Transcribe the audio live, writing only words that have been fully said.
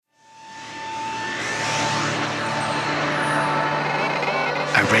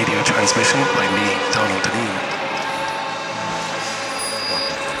radio transmission by me, Donald Deneen.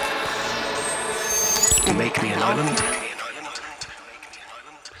 Make Me an Island.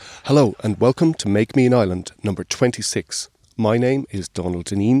 Hello and welcome to Make Me an Island number 26. My name is Donald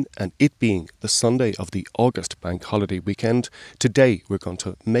Deneen, and it being the Sunday of the August bank holiday weekend, today we're going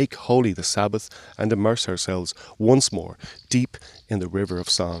to make holy the Sabbath and immerse ourselves once more deep in the river of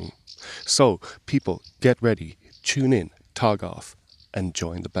song. So, people, get ready, tune in, tog off, and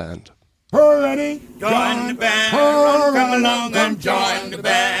join the band. Already join the band. Run, come along and join the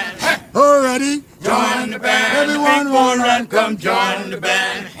band. Already join the band. Everyone run, come join the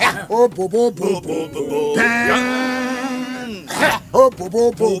band. Oh, boo, boo, boo, boo, boo, boo. Band. Oh, boo,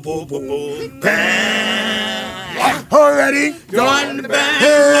 boo, boo, boo, boo, boo. Band. Already join the band.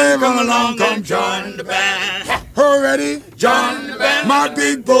 Hey, come along, come join the band. Already join the band. My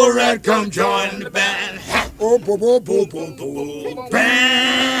big bull red, come join the band. Oh, boo, boo, boo, boo, boo.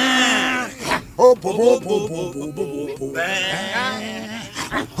 Band. Oh, boo, boo, boo, boo, boo, boo, boo. Band.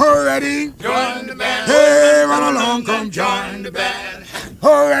 Already join the band. Hey, run along, come join the band.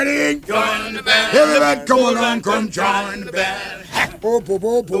 Already join the band. Everybody come along, come join the band. Oh, boo,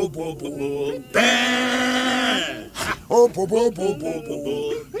 boo, boo, boo, boo. Band. Oh, boo, boo, boo, boo,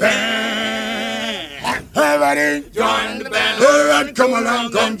 boo. Band. Everybody join the band. Everybody come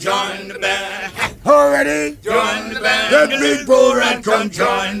along, come join the band. Already join the band. That big bull red, come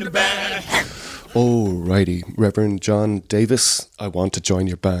join the band. Alrighty, Reverend John Davis, I want to join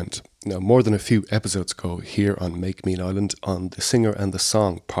your band. Now, more than a few episodes ago here on Make Me an Island, on The Singer and the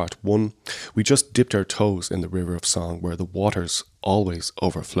Song Part 1, we just dipped our toes in the river of song where the waters always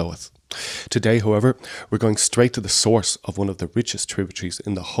overfloweth. Today, however, we're going straight to the source of one of the richest tributaries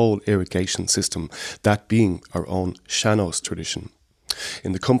in the whole irrigation system, that being our own Sean-Nós tradition.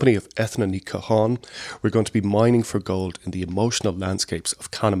 In the company of Ethna Ní Chadhain, we're going to be mining for gold in the emotional landscapes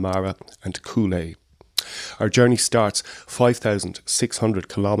of Connemara and Cooley. Our journey starts 5,600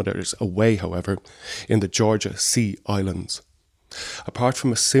 kilometres away, however, in the Georgia Sea Islands. Apart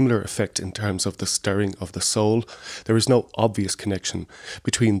from a similar effect in terms of the stirring of the soul, there is no obvious connection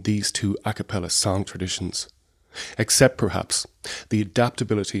between these two a cappella song traditions. Except perhaps the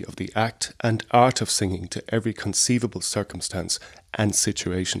adaptability of the act and art of singing to every conceivable circumstance and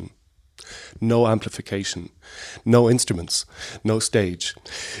situation. No amplification, no instruments, no stage,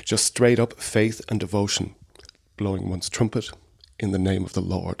 just straight up faith and devotion, blowing one's trumpet in the name of the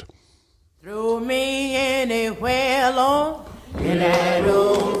Lord. Throw me anywhere, Lord, in that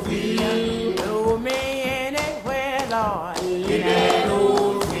old field. Throw me anywhere, Lord, in that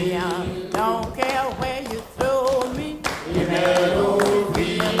old field. Don't care where you throw me, in that old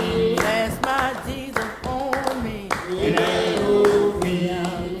field. Bless my Jesus on me, in that old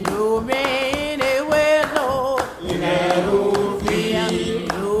field. Throw me anywhere, Lord, in that old field.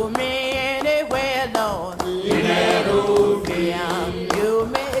 Throw me anywhere, Lord, in that old field. You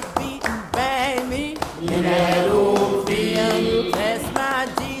may beat and bang me, in that old field. Bless my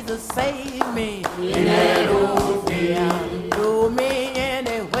Jesus, save me, in that old field. Throw me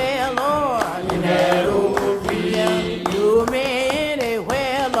anywhere, Lord, in that old field. Throw me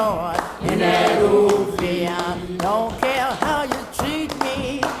anywhere, Lord, in that old field. Don't care how you treat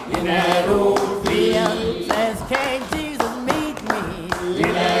me, in that old field. Says, can't Jesus meet me,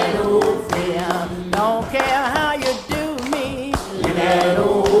 in that old field. Don't care how you do me, in that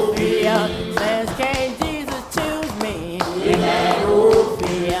old field. Says, can't Jesus choose me, in that old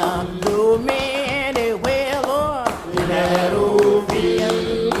field. Do me anywhere, Lord, in that old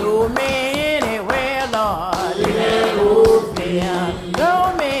field. Do me anywhere, Lord, in that old field.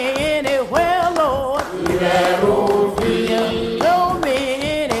 Do me anywhere, Lord, in that old field. Do me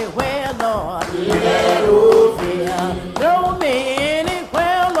anywhere, Lord, in that old field. Do me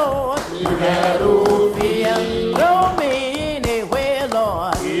anywhere, Lord, in that old field. Do me anywhere,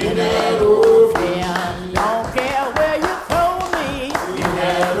 Lord, in that old field. Don't care where you throw me, in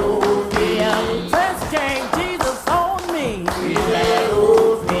that old field. Since King Jesus on me, in that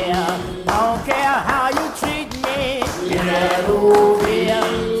old field. Don't care how you treat me, in that old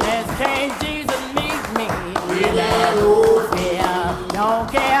field. Since King Jesus meet me, in that old field. Don't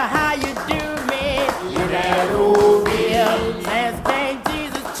care how you do me, in that old field. Since King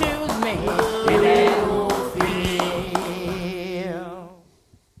Jesus choose me, in that old field.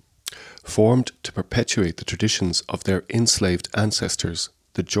 Formed to perpetuate the traditions of their enslaved ancestors,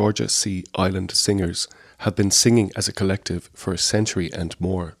 the Georgia Sea Island Singers have been singing as a collective for a century and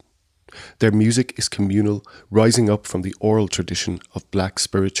more. Their music is communal, rising up from the oral tradition of black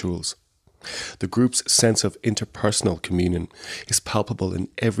spirituals. The group's sense of interpersonal communion is palpable in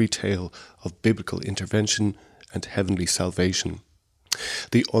every tale of biblical intervention and heavenly salvation.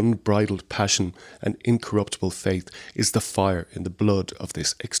 The unbridled passion and incorruptible faith is the fire in the blood of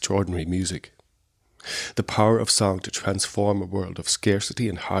this extraordinary music. The power of song to transform a world of scarcity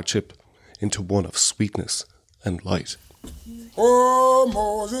and hardship into one of sweetness and light. Oh,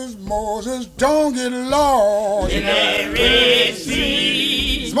 Moses, Moses, don't get lost in that Red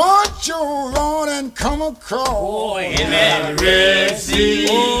Sea. March your on and come across. Oh, in that Red Sea.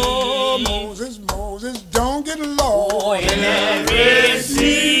 Oh, Moses, Moses, don't get lost. Oh, in that Red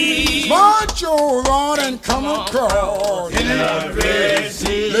Sea. March your on and come across. In that Red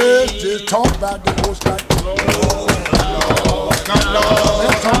Sea. Let's just talk about the Most High.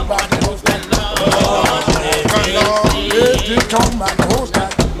 Let's talk about the Most High. Let's just talk about the Most High.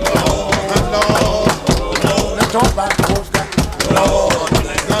 Let's talk about the Most High.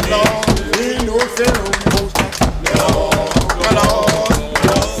 Ain't no Pharaoh in the Most High.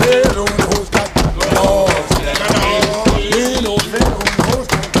 Pharaoh in the Most High. Ain't no Pharaoh in the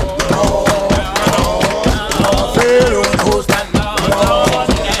Most High. Pharaoh in the Most High.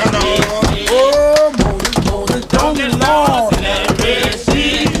 Oh, Moses, Moses, don't get lost in that Red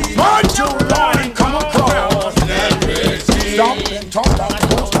Sea. March your Lord and come across in that Red Sea. Stop and talk about the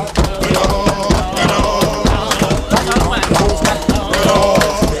Most High.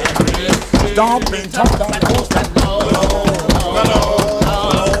 Stop and talk about the Most High.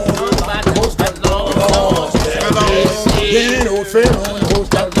 There ain't no Pharaoh in the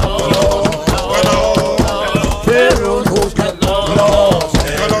Most High. Pharaoh in the Most High.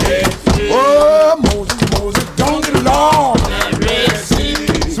 Oh, Moses, Moses, don't get lost.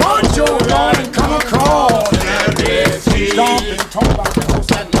 March your Lord and come across. Stop and talk about the Most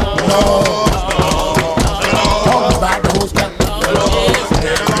High. Talk about the Most High.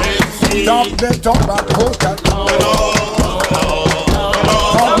 Stop and talk about the Most High.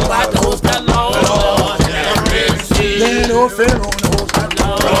 Talk about the Most High. There ain't no Pharaoh in the Most High.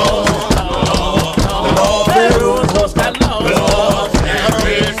 Pharaoh in the Most High.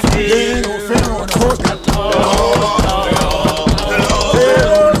 There ain't no Pharaoh in the Most High.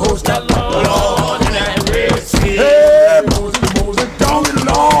 Pharaoh in the Most High. Hey, Moses, Moses, don't get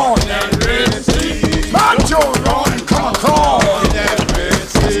lost. March your Lord and come across.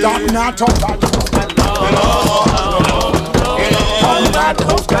 Stop now, talk about the Most High. Talk about the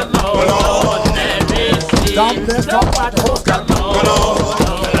Most High. Stop, let's talk about the Most High.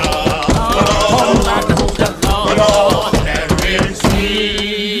 Talk about the Most High.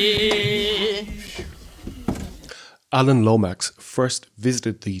 Alan Lomax first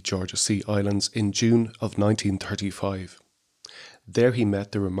visited the Georgia Sea Islands in June of 1935. There he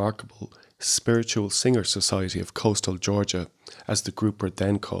met the remarkable Spiritual Singer Society of Coastal Georgia, as the group were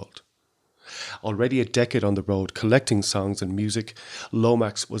then called. Already a decade on the road collecting songs and music,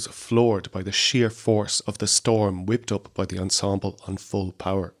 Lomax was floored by the sheer force of the storm whipped up by the ensemble on full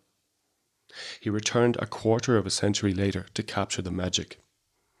power. He returned a quarter of a century later to capture the magic.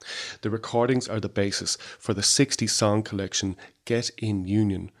 The recordings are the basis for the 60-song collection Get In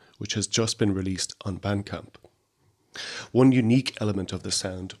Union, which has just been released on Bandcamp. One unique element of the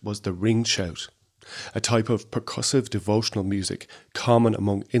sound was the ring shout, a type of percussive devotional music common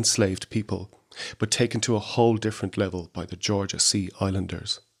among enslaved people, but taken to a whole different level by the Georgia Sea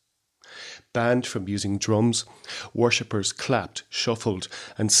Islanders. Banned from using drums, worshippers clapped, shuffled,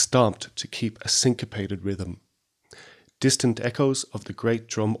 and stomped to keep a syncopated rhythm. Distant echoes of the great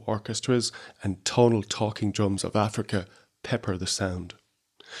drum orchestras and tonal talking drums of Africa pepper the sound.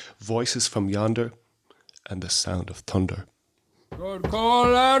 Voices from yonder and the sound of thunder. God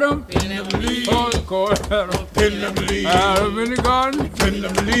call Adam, God call Adam, Adam in the garden,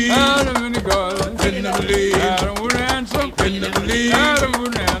 Adam in the garden, Adam would answer, Adam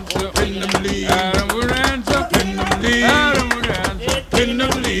would answer, Adam would answer, Adam would answer,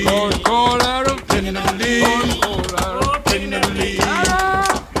 God call Adam, God call Adam,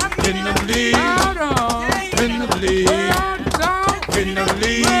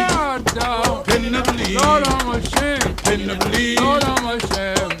 Lord, I'm ashamed. Lord, I'm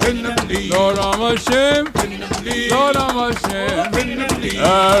ashamed. Lord, I'm ashamed. Lord, I'm ashamed.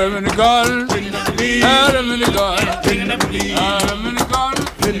 Adam in the garden. Adam in the garden. Adam in the garden.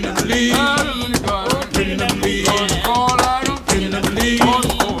 Adam in the garden. God call Adam. God call Adam. God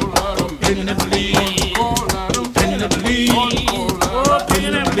call Adam. God call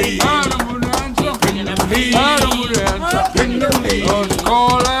Adam. Adam would answer. Adam would answer. God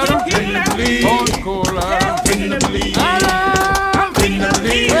call Adam. God call Adam.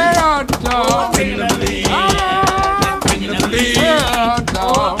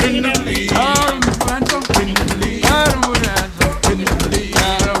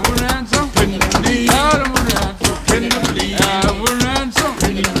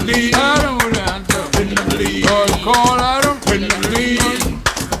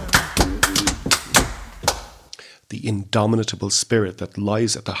 indomitable spirit that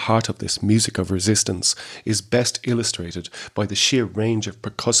lies at the heart of this music of resistance is best illustrated by the sheer range of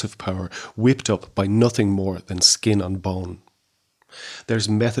percussive power whipped up by nothing more than skin on bone. There's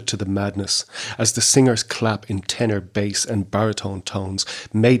method to the madness, as the singers clap in tenor, bass and baritone tones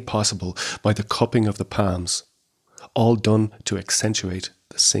made possible by the cupping of the palms, all done to accentuate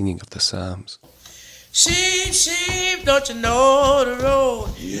the singing of the psalms. Sheep, sheep, don't you know the road?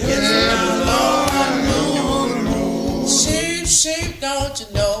 Yes, Lord, I know the road. Sheep, sheep, don't you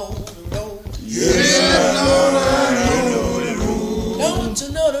know the road? Yes, Lord, I know the road. Don't you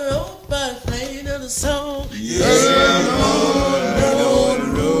know the road by the playing of the song? Yes, Lord, I know the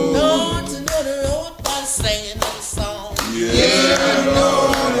road. Don't you know the road by the singing of the song? Yes, Lord,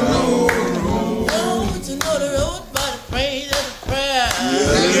 I know the road. Don't you know the road by the praying of the prayer?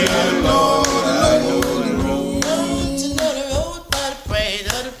 Yes, Lord.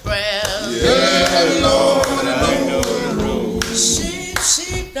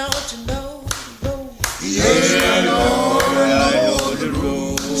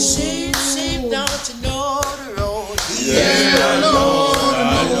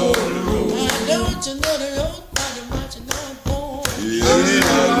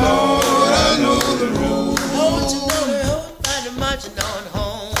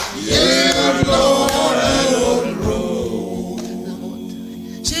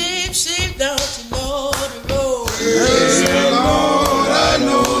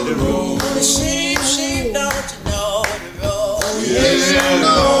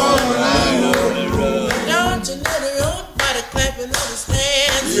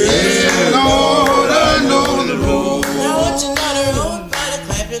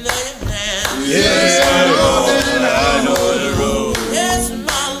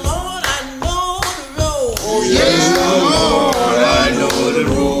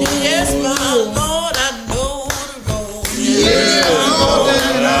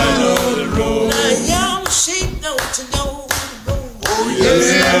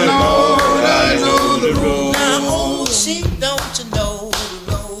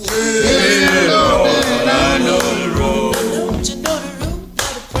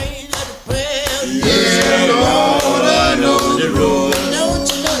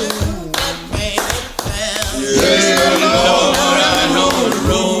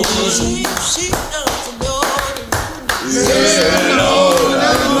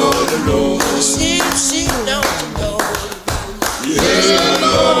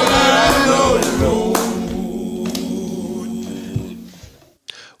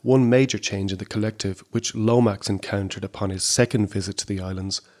 One major change in the collective which Lomax encountered upon his second visit to the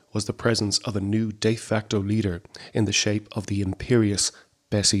islands was the presence of a new de facto leader in the shape of the imperious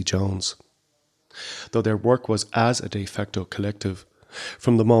Bessie Jones. Though their work was as a de facto collective,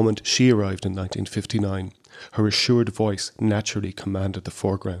 from the moment she arrived in 1959, her assured voice naturally commanded the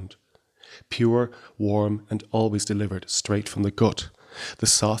foreground. Pure, warm, and always delivered straight from the gut, the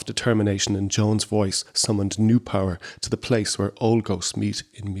soft determination in Jones' voice summoned new power to the place where old ghosts meet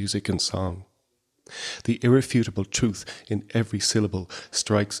in music and song. The irrefutable truth in every syllable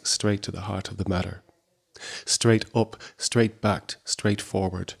strikes straight to the heart of the matter. Straight up, straight backed, straight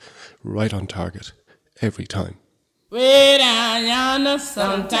forward, right on target, every time. Way down yonder,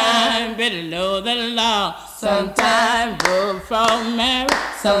 sometime below the law, sometime Bullfrog Mary,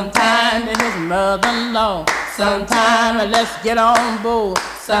 sometime in his mother-in-law, sometime let's get on board,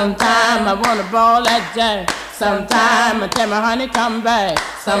 sometime I wanna ball that jack, sometime I tell my honey come back,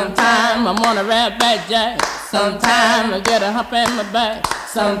 sometime I wanna rap that jack, sometime I get a hump in my back,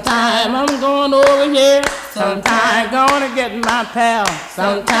 sometime I'm going over here, sometime gonna get my pal,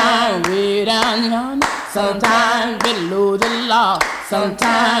 sometime way down yonder, sometime below the law,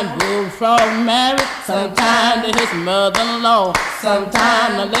 sometime Bullfrog Mary, sometime to his mother-in-law,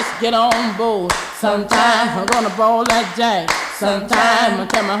 sometime let's get on board, sometime I'm gonna ball that jack, sometime I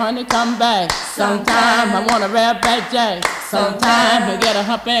tell my honey come back, sometime I wanna rap that jack, sometime I get a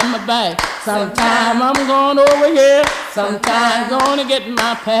hump in my back, sometime I'm going over here, sometime gonna get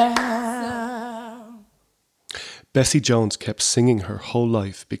my pal. Bessie Jones kept singing her whole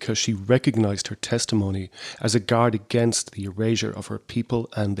life because she recognized her testimony as a guard against the erasure of her people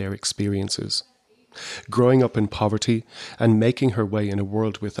and their experiences. Growing up in poverty and making her way in a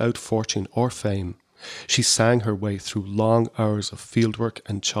world without fortune or fame, she sang her way through long hours of fieldwork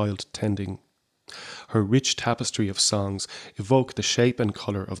and child tending. Her rich tapestry of songs evoke the shape and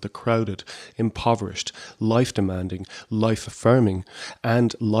colour of the crowded, impoverished, life-demanding, life-affirming,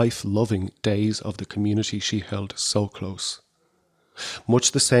 and life-loving days of the community she held so close.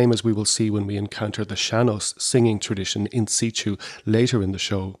 Much the same as we will see when we encounter the Sean-nós singing tradition in situ later in the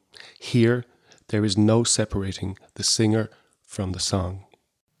show, here There is no separating the singer from the song.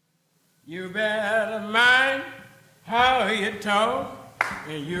 You better mind how you talk,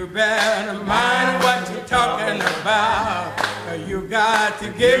 and you better mind what you're talking about. You got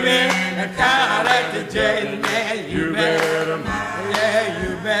to give an account at the judgment. You better mind. Yeah,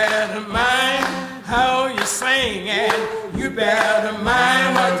 you better mind how you sing, and you better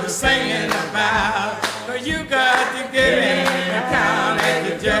mind what you're singing about. You got to give an account at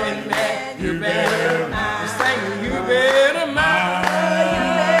the judgment. You better mind. Sing, you better mind.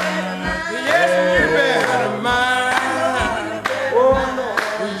 Yes, you better mind.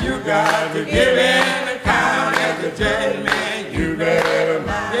 You got to give an account at the judgment. You better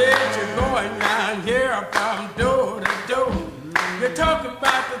mind. Yes, you're going round here from door to door. You're talking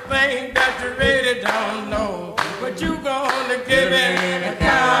about the things that you really don't know, but you gonna give an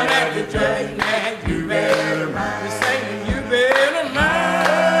account at the judgment. You better mind. You're saying you better mind.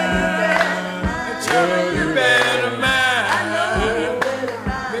 Children, you better mind.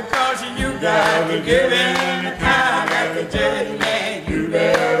 Because you got to give an account at the judgment. You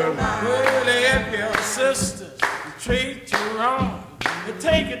better mind. Well, if your sisters treat you wrong, you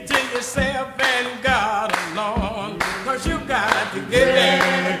take it to yourself and God alone. Cause you got to give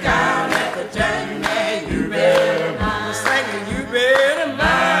an account at the judgment. You better mind. You're singing, you better mind.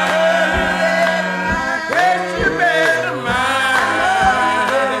 Yes, you better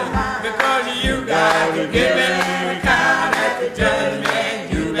mind. Because you got to give an account at the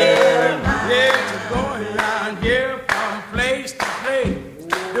judgment. You better mind. Yes, you're going around here from place to place.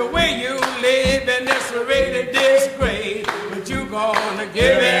 The way you live and it's really disgrace. But you gonna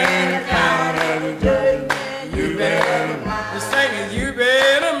give an account at the judgment. You better mind. You're singing, you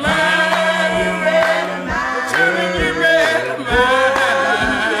better mind. You better mind. Children, you better mind.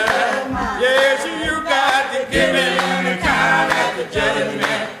 Yes, you got to give an account at the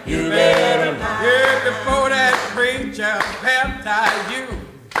judgment. You better mind. Yeah, before that preacher baptize you,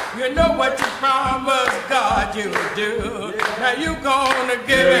 you know what you promised God you would do. Now you gonna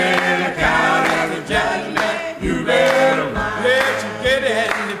give an account at the judgment. You better mind. Yes, you get it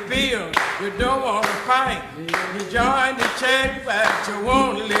in the field. You don't want to fight. You join the church, but you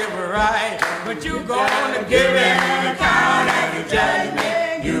won't live right. But you gonna give an account at the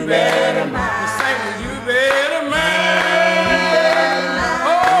judgment. You better mind. The same, you better mind.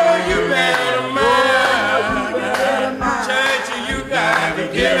 Oh, you better mind. Church, you got to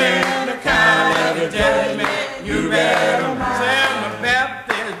give an account at the judgment. You better mind. Say I'm a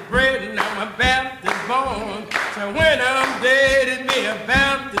Baptist bred and I'm a Baptist born. So when I'm dead, it's me a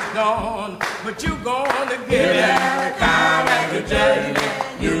Baptist gone. But you gonna give an account at the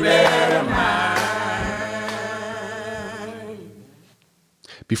judgment. You better mind.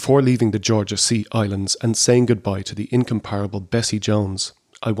 Before leaving the Georgia Sea Islands and saying goodbye to the incomparable Bessie Jones,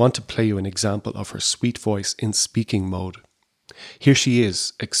 I want to play you an example of her sweet voice in speaking mode. Here she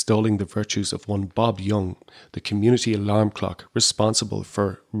is, extolling the virtues of one Bob Young, the community alarm clock responsible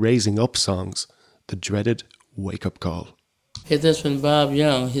for raising up songs, the dreaded wake-up call. It's just when Bob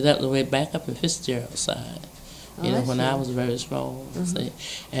Young, he's up the way back up in Fitzgerald side. When I was very small, see,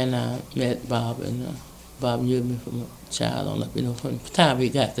 and I met Bob, and Bob knew me from a child on up, from the time we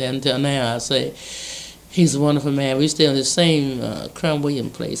got there until now. I say he's a wonderful man. We still in the same Crum William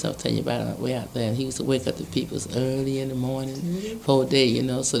place I was telling you about way out there, and he used to wake up the people early in the morning, whole day,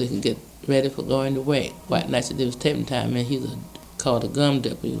 so they can get ready for going to work. Quite nice. It was taping time, and he was called a gum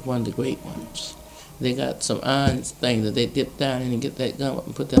dipper. He was one of the great ones. They got some iron thing that they dip down in and get that gum up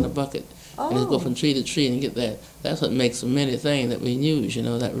and put that in a bucket. And just go from tree to tree and get that. That's what makes so many things that we use,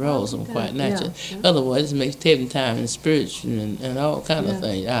 that rolls them quite natural. Yeah. Otherwise, it makes taping time and spiritual and all kind of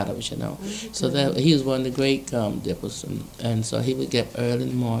things out of it, So that he was one of the great gum dippers. And so he would get up early in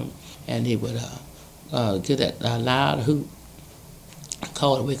the morning and he would get that loud hoot,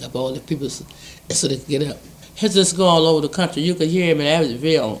 call to wake up all the people so they could get up. He'd just go all over the country. You could hear him in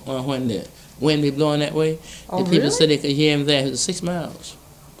Abbottville when the wind be blowing that way. Oh, the people really? said they could hear him there. He was 6 miles.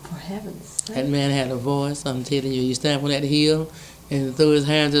 For heaven's sake. That man had a voice, I'm telling you. He stand on that hill and threw his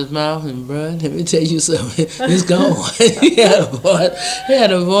hands in his mouth and, bruh, let me tell you something. It's gone. He had a voice. He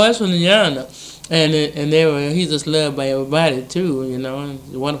had a voice from the yonder. And he just loved by everybody, too, and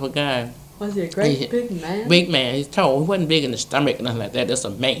he's a wonderful guy. Was he a great big man? Big man. He's tall. He wasn't big in the stomach or nothing like that. That's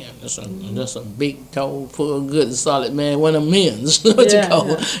a man. That's a big, tall, full, good, solid man. One of them men. That's what you call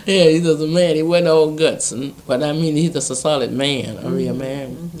him. Yeah, he's just a man. He wasn't all guts. But I mean, he's just a solid man, a real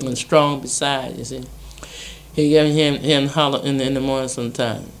man, and strong beside, you see. He gave him holler in the morning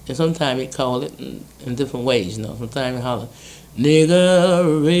sometime. And sometimes he called it in different ways, Sometimes he holler,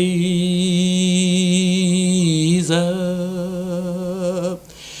 nigga, raise up.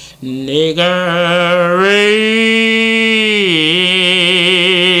 Nigga, Nigger, raise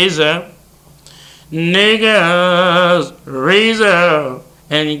up. Niggas, raise up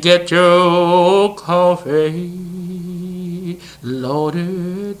and get your coffee.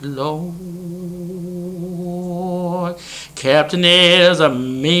 Lordy, Lord, Captain is a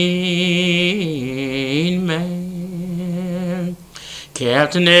mean man.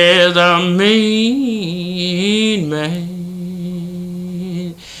 Captain is a mean man.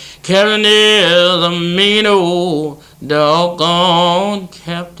 Captain is a mean old doggone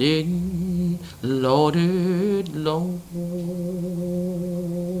captain. Lordy, Lord,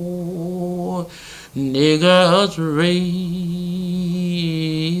 niggas raise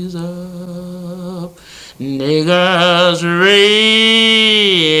up, niggas raise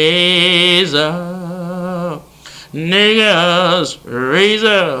up, niggas raise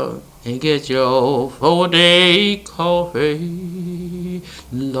up and get your 4-day coffee.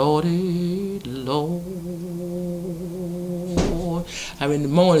 Lordy, Lord. I mean, in the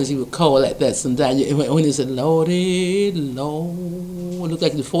mornings he would call like that sometimes. When he said, Lordy, Lord, look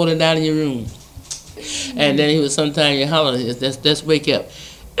like you're falling down in your room. And then he would sometimes holler, let's wake up.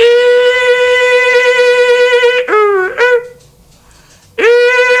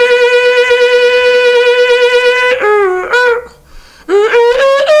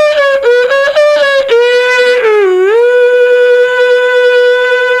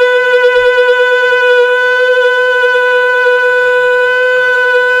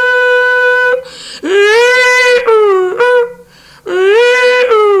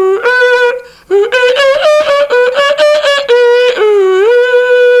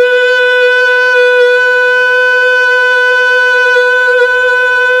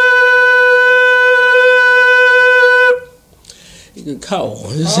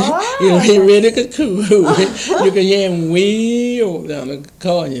 You know, he really could coo. You can hear him way over down the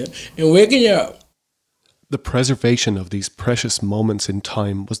corner and waking you up. The preservation of these precious moments in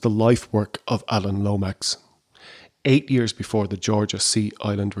time was the life work of Alan Lomax. 8 years before the Georgia Sea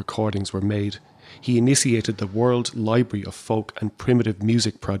Island recordings were made, he initiated the World Library of Folk and Primitive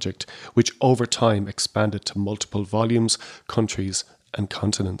Music project, which over time expanded to multiple volumes, countries and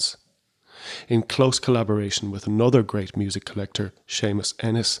continents. In close collaboration with another great music collector, Seamus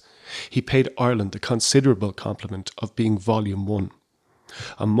Ennis, he paid Ireland the considerable compliment of being Volume 1.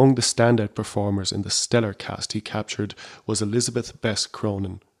 Among the standout performers in the stellar cast he captured was Elizabeth Bess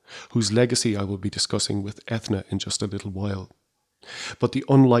Cronin, whose legacy I will be discussing with Ethna in just a little while. But the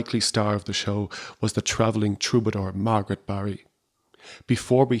unlikely star of the show was the travelling troubadour Margaret Barry.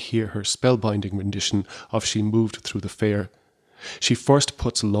 Before we hear her spellbinding rendition of She Moved Through the Fair, she first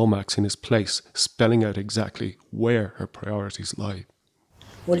puts Lomax in his place, spelling out exactly where her priorities lie.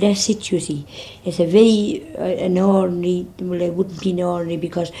 Well, that's it, you see. It's a very an ordinary, well, it wouldn't be an ordinary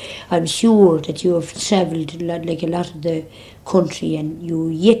because I'm sure that you have travelled like a lot of the country and you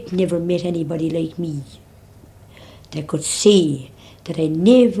yet never met anybody like me that could say that I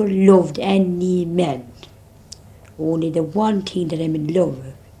never loved any man. Only the one thing that I'm in love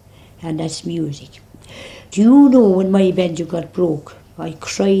with, and that's music. Do you know when my banjo got broke, I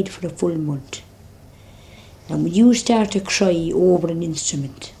cried for a full month. And when you start to cry over an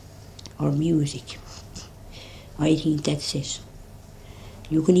instrument or music, I think that's it.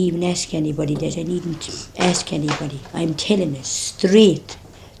 You can even ask anybody that. I needn't ask anybody. I'm telling it straight,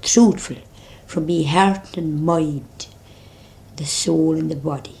 truthful, from my heart and mind, the soul and the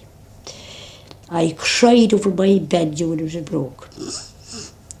body. I cried over my banjo when it was broke.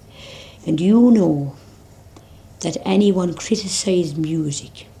 And you know that anyone criticise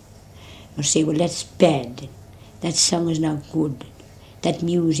music or say, well, that's bad, that song is not good, that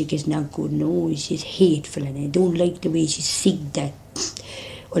music is not good, no, she's hateful and I don't like the way she sings that.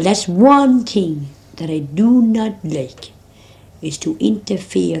 Well, that's one thing that I do not like, is to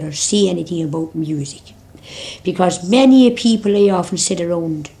interfere or say anything about music. Because many people I often sit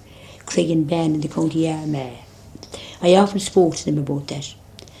around Craigenban in the County Armagh, I often spoke to them about that.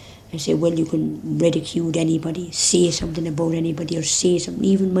 I say, well, you can ridicule anybody, say something about anybody, or say something,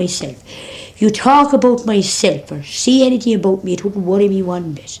 even myself. If you talk about myself or say anything about me, it wouldn't worry me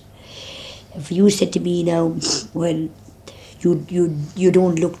one bit. If you said to me now, well, you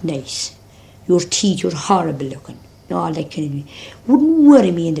don't look nice, your teeth, you're horrible looking, all that kind of thing, wouldn't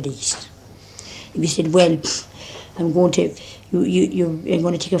worry me in the least. If you said, well, I'm going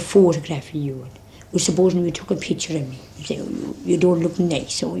to take a photograph of you. Well, supposing you took a picture of me, you say, oh, you don't look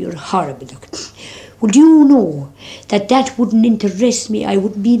nice, or you're horrible looking. Well, do you know that wouldn't interest me? I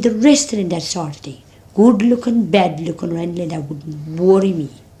wouldn't be interested in that sort of thing. Good looking, bad looking, or anything that wouldn't worry me.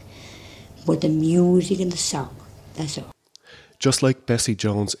 But the music and the song, that's all. Just like Bessie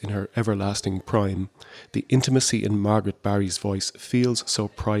Jones in her everlasting prime, the intimacy in Margaret Barry's voice feels so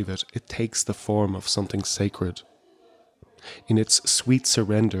private it takes the form of something sacred. In its sweet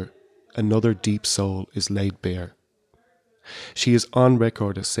surrender, another deep soul is laid bare. She is on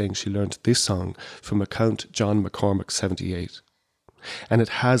record as saying she learnt this song from a Count John McCormack 78, and it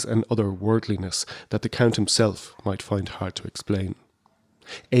has an otherworldliness that the Count himself might find hard to explain.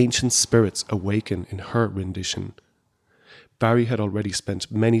 Ancient spirits awaken in her rendition. Barry had already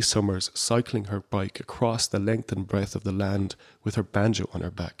spent many summers cycling her bike across the length and breadth of the land with her banjo on her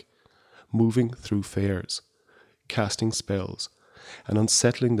back, moving through fairs, casting spells, and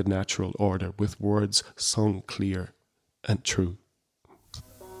unsettling the natural order with words sung clear and true.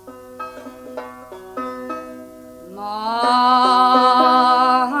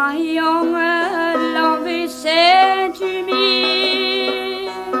 My young love is said to me,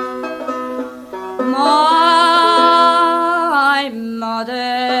 my mother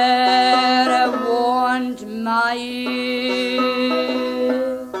warned my ear,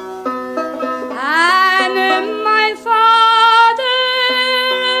 and my father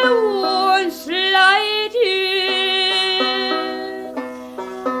warned slightly,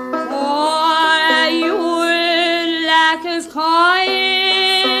 for your lack of kind,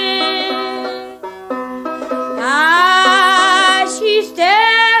 as she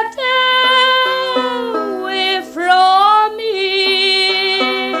stepped away from me,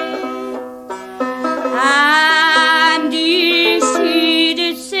 and she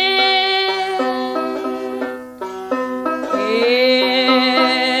did say,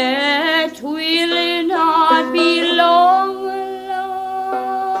 it will not be long,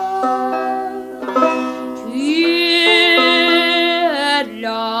 dear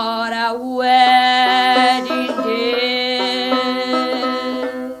Lord, a wedding day.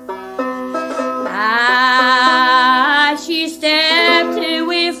 As she stepped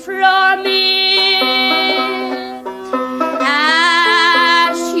away from me,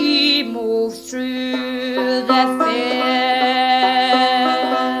 as she moved through the fair,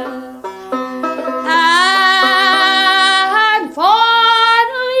 and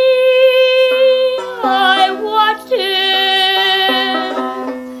finally I watched her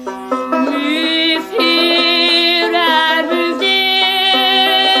move here and move there,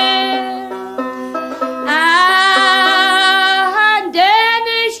 and then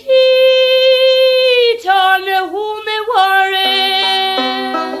she turned homeward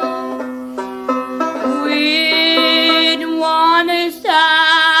with one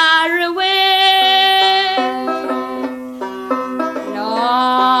star away,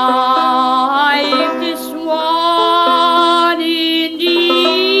 like the swan in the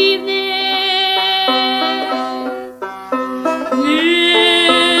evening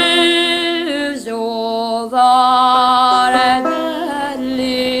moves over the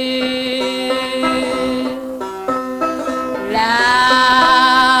lake.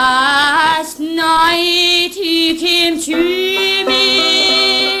 Last night he came to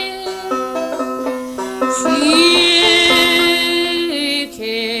me, she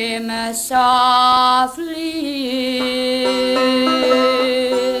came softly,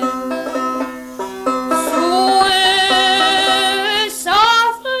 so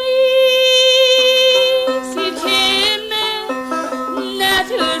softly she came that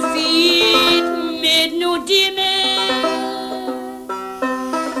her feet made no dimmer,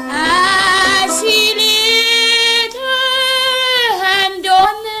 as she laid her hand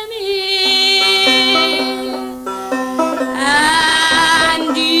on me,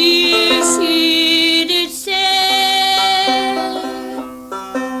 and she did say,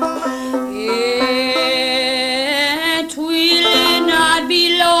 it will not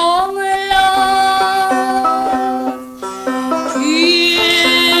be long, love, dear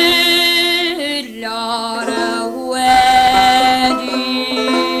Lord, a wedding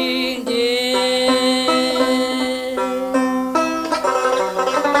day.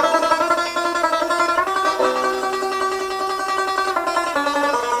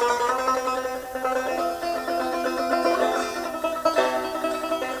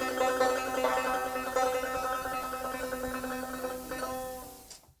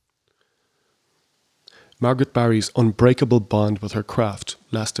 Margaret Barry's unbreakable bond with her craft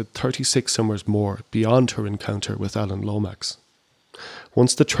lasted 36 summers more beyond her encounter with Alan Lomax.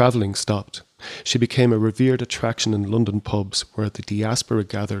 Once the travelling stopped, she became a revered attraction in London pubs where the diaspora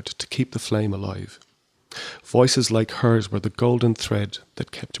gathered to keep the flame alive. Voices like hers were the golden thread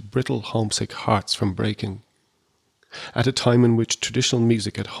that kept brittle, homesick hearts from breaking. At a time in which traditional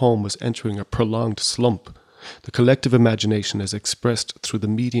music at home was entering a prolonged slump, the collective imagination as expressed through the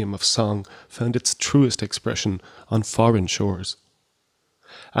medium of song found its truest expression on foreign shores.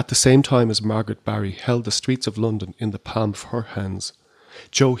 At the same time as Margaret Barry held the streets of London in the palm of her hands,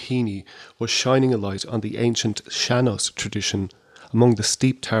 Joe Heaney was shining a light on the ancient Sean-nós tradition among the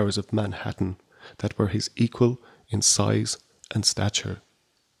steep towers of Manhattan that were his equal in size and stature.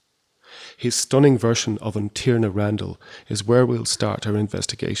 His stunning version of An Tíorna Randall is where we'll start our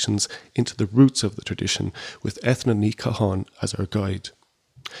investigations into the roots of the tradition, with Ethna Ní Chahán as our guide.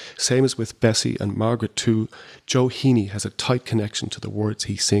 Same as with Bessie and Margaret too, Joe Heaney has a tight connection to the words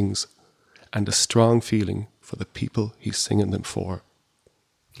he sings and a strong feeling for the people he's singing them for.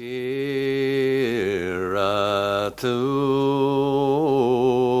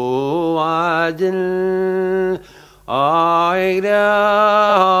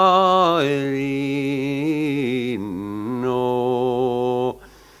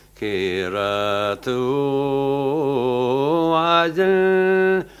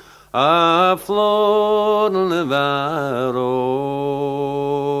 Aflod levarog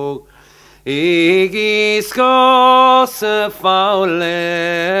Igis kos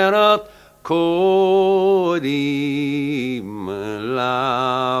faulerat kodim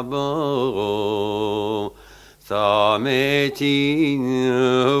labo Sametin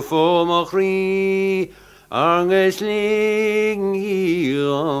fomachri Angesling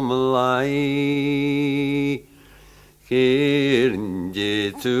yomlai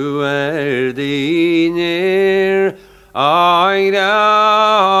Kirnje tu erdiner Airarino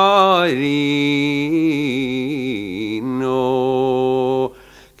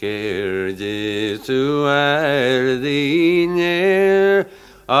Kirnje tu erdiner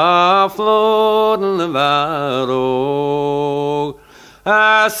Aflod levarog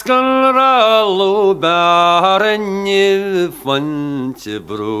Askel ralu barenje fantje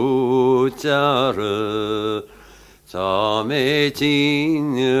brochare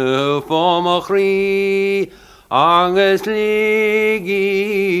Sametin fomachri Anges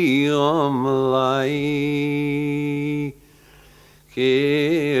ligi omlai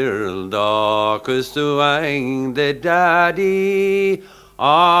Kirl darkest to ang the daddy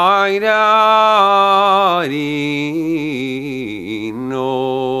I daddy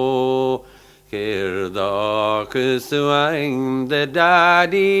no Kirl darkest to ang the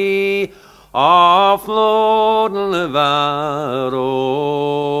daddy Aflod levarog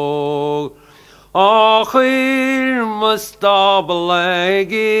Achir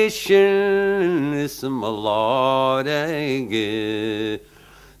mustabelegischen ismalodege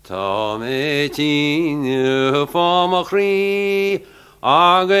Tametin fomachri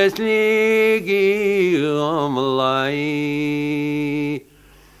Agus ligi omlai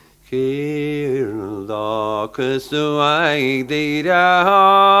Kirl dakus uaig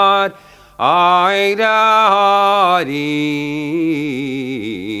didahad I daddy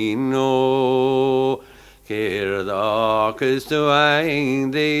no Kirdakus to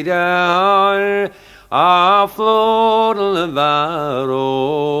ang the down Aflod levarog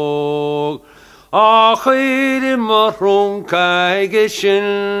Achid marung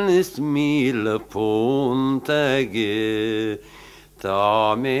kaigeshin is mila puntage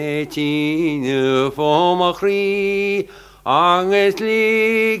Tametin fomachri Anges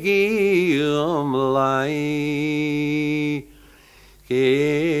ligi omlai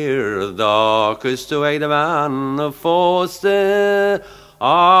Kirdakus to a man of foster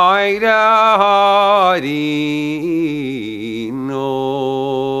I daddy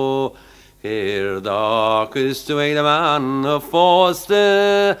no Kirdakus to a man of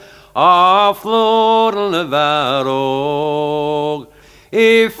foster Aflod levarog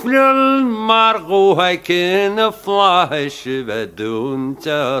Ifnul margo haiken a flash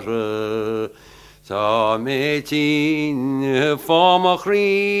vedunter Sametin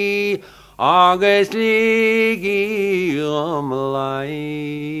fomachri Agus ligi omlai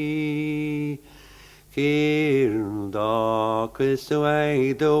Kirdakus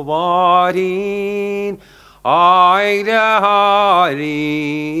away the warin I daddy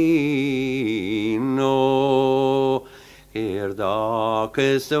no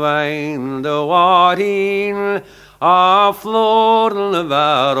Kirdakus away the warin Aflod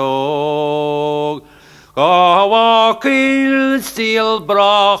levarog Gawakil stil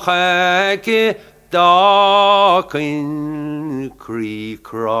bracheke Dakin kri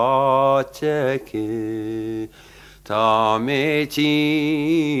kroteke Tametin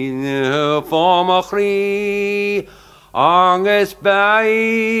fomachri Anges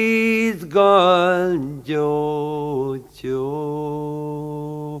baiz gal jojo.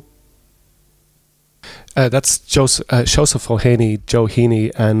 That's Joseph O'Haney, Joe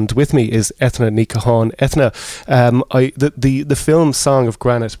Heaney, and with me is Ethna Ní Chahán. Ethna, the film Song of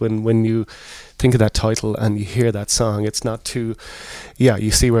Granite, when you think of that title and you hear that song, it's not too,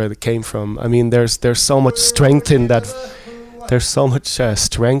 you see where it came from. I mean, there's so much strength in that. There's so much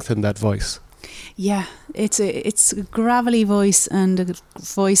strength in that voice. Yeah, it's a gravelly voice and a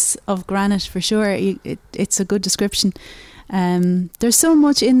voice of granite for sure. It's a good description. There's so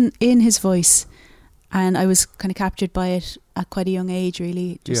much in his voice. And I was kind of captured by it at quite a young age,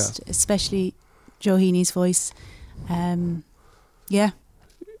 really. Especially Joe Heaney's voice. Yeah,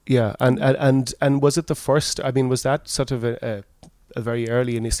 and was it the first? I mean, was that sort of a very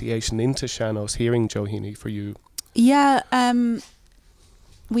early initiation into sean-nós, hearing Joe Heaney for you? Yeah,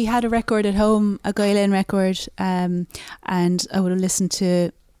 we had a record at home, a Gaelian record, and I would have listened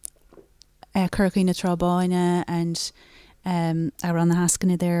to Curchy na Trabáine and Around the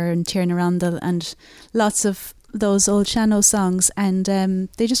Haskina there and Tierna Randall and lots of those old sean-nós songs, and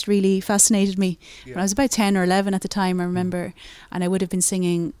they just really fascinated me. When I was about 10 or 11 at the time, I remember, and I would have been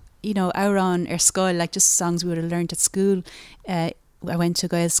singing, Auron ar Scoil, like just songs we would have learned at school. I went to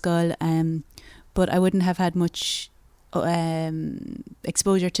Gael Scoil, but I wouldn't have had much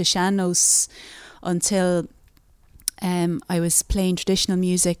exposure to sean-nós until I was playing traditional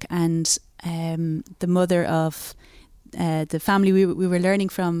music, and the mother of the family we were learning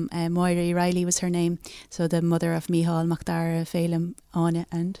from, Moira Riley was her name, so the mother of Micheál, Macdara, Phelim, Anna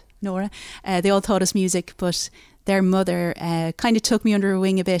and Nora, they all taught us music, but their mother kind of took me under her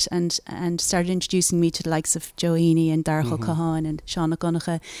wing a bit and started introducing me to the likes of Joe Heaney and Darchel Cahan and Sean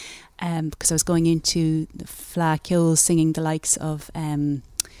McGonagha, because I was going into the Fleadh Cheoil singing the likes of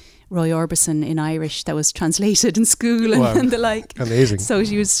Roy Orbison in Irish that was translated in school and the like. Amazing. So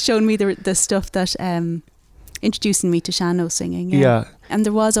she was showing me the stuff that introducing me to sean-nós singing. Yeah. And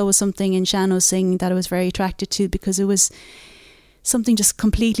there was always something in sean-nós singing that I was very attracted to, because it was something just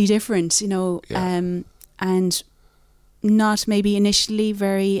completely different, and not maybe initially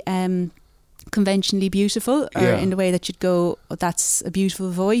very conventionally beautiful, or in the way that you'd go, oh, that's a beautiful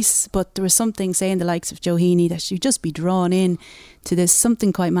voice, but there was something, saying the likes of Joe Heaney, that you'd just be drawn in to this,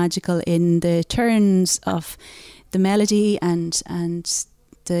 something quite magical in the turns of the melody and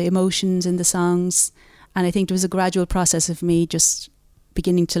the emotions in the songs. And I think there was a gradual process of me just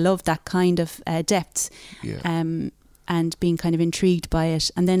beginning to love that kind of depth, and being kind of intrigued by it.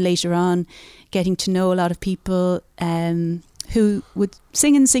 And then later on, getting to know a lot of people who would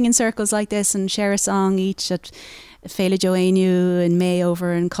sing in circles like this and share a song each at Féile Joanú in May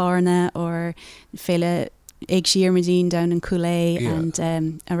over in Carna, or Féile Ag Shearmadine down in Coolay, and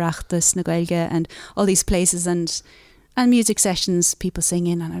Arachtas na Gaeilge, and all these places, and music sessions, people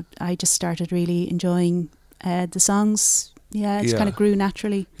singing, and I just started really enjoying the songs. It just kind of grew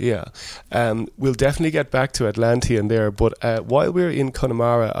naturally. We'll definitely get back to Atlantean there, but while we're in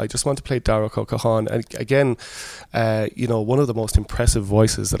Connemara, I just want to play Darchel Cahan, and again, one of the most impressive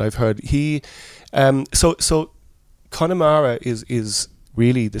voices that I've heard. He, so Connemara is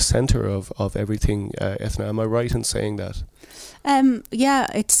really the centre of everything, Ethna. Am I right in saying that?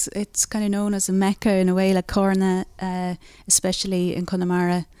 It's kind of known as a mecca in a way, like Corna, especially in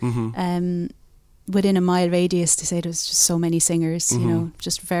Connemara. Within a mile radius, they say there's just so many singers,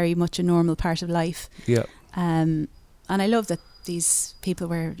 just very much a normal part of life. And I love that these people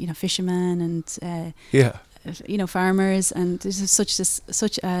were, fishermen and farmers, and there's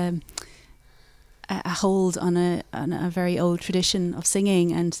such a hold on a very old tradition of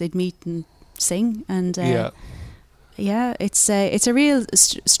singing, and they'd meet and sing, and it's a real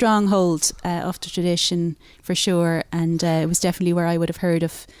stronghold of the tradition for sure, and it was definitely where I would have heard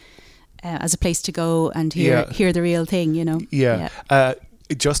of as a place to go and hear the real thing,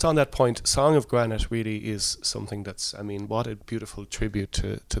 Just on that point, Song of Granite really is something that's, I mean, what a beautiful tribute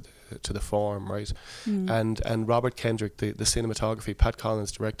to the form, right? And Robert Kendrick, the cinematography, Pat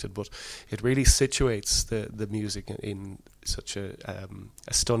Collins directed, but it really situates the music in such a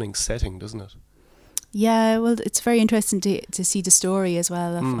stunning setting, doesn't it? Yeah, well, it's very interesting to see the story as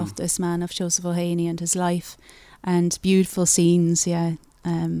well of this man, of Joseph O'Haney, and his life, and beautiful scenes.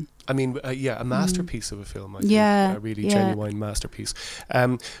 I mean, a masterpiece of a film. I think, a really genuine masterpiece.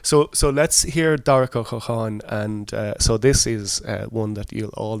 So let's hear Darchel Cahan, and so this is one that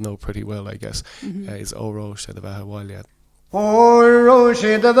you'll all know pretty well, I guess. Is O Roche de Vahawalia. O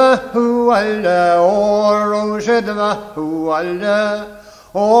Roche de Vahawalia, O Roche de Vahawalia,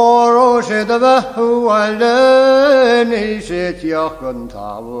 O Roche de Vahawalia, Nishit Yachon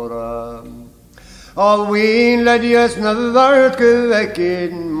Tavora. Al wien ledius na vart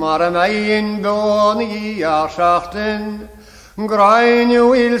gewekin, maar mij in boni jaschachten,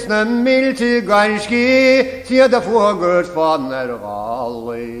 Grainu ilsna milti ganski Tiada fågels fanner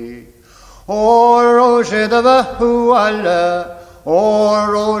galli Oro shedva hualde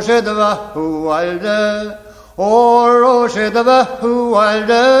Oro shedva hualde Oro shedva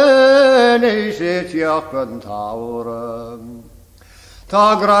hualde Nishit yakan tauram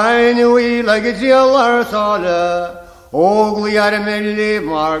Ta grainu ilag jellar sale Ogli armelli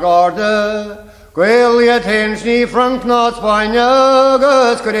margarde Gweliad hens ni Franknod Spania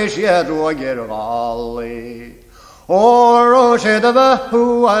Gus Grisiad Roger Galli Oro shedva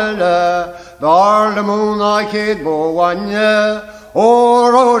hualde Dar the moon I kid boanya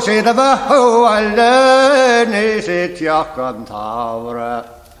Oro shedva hualde Nisit yakan tavra.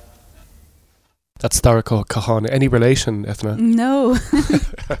 That's Darko Kahan. Any relation, Ethna? No.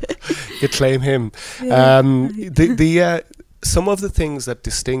 You claim him. Yeah. Some of the things that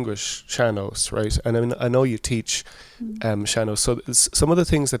distinguish Sean-nós, right? And I mean, I know you teach Sean-nós, so some of the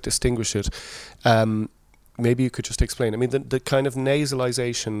things that distinguish it, maybe you could just explain. I mean, the kind of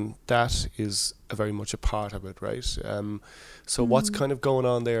nasalization, that is very much a part of it, right? So what's kind of going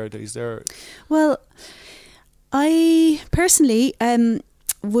on there? Is there... Well, I personally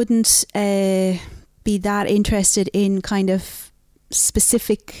wouldn't be that interested in kind of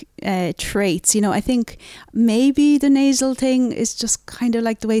specific traits. You know, I think maybe the nasal thing is just kind of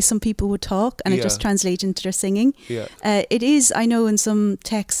like the way some people would talk, and it just translates into their singing. It is, I know in some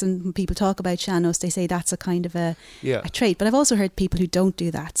texts and when people talk about Sean-nós, they say that's a kind of a trait, but I've also heard people who don't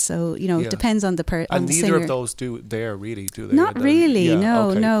do that, so you know, it depends on the and the neither singer. of those do they? Not really,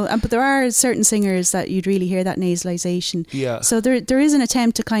 no. But there are certain singers that you'd really hear that nasalization. So there is an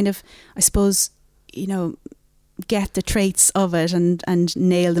attempt to kind of, I suppose, you know, get the traits of it and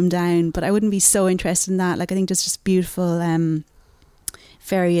nail them down, but I wouldn't be so interested in that. Like, I think there's just beautiful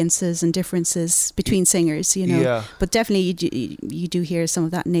variances and differences between singers, you know. But definitely you do hear some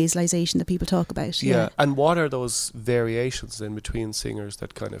of that nasalization that people talk about. And what are those variations then between singers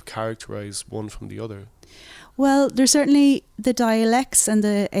that kind of characterize one from the other? Well, there's certainly the dialects and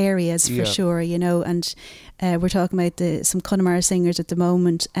the areas for sure, you know, and we're talking about some Connemara singers at the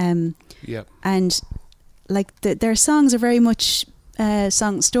moment, and like their songs are very much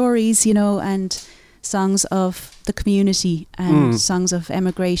song stories, you know, and songs of the community and songs of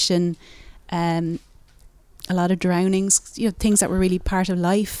emigration, a lot of drownings, you know, things that were really part of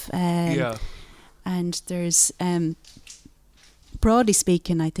life. And there's, broadly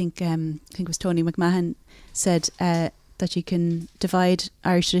speaking, I think it was Tony McMahon said that you can divide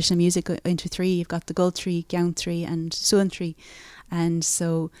Irish traditional music into three. You've got the Gultree, Gowntry and Suantree, and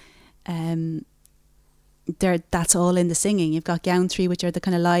so that's all in the singing. You've got Gowntry, which are the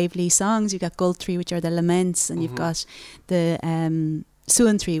kind of lively songs. You've got Gultree, which are the laments, and you've got the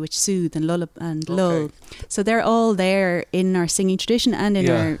Suantree, which soothe and lull and lull. So they're all there in our singing tradition and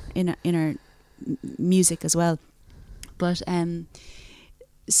in our music as well. But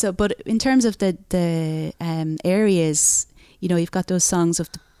but in terms of the areas, you know, you've got those songs of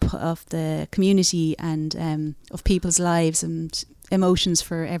the community and of people's lives and emotions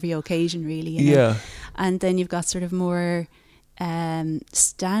for every occasion, really, you know? And then you've got sort of more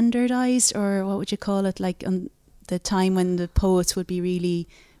standardized, or what would you call it, like on the time when the poets would be really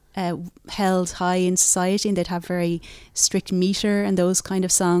held high in society, and they'd have very strict meter and those kind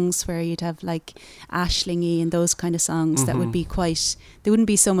of songs, where you'd have like Ashlingy and those kind of songs that would be quite, they wouldn't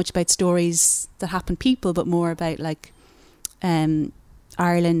be so much about stories that happen people, but more about like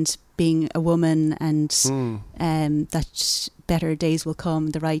Ireland being a woman and that better days will come,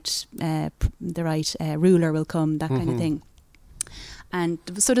 the right ruler will come, that kind of thing. And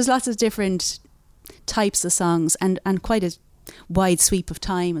so there's lots of different types of songs and quite a wide sweep of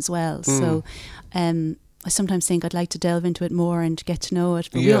time as well. So I sometimes think I'd like to delve into it more and get to know it,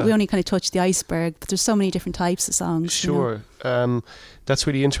 but we only kind of touch the iceberg, but there's so many different types of songs. Sure. You know? That's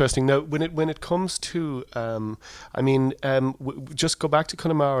really interesting. Now, when it comes to, just go back to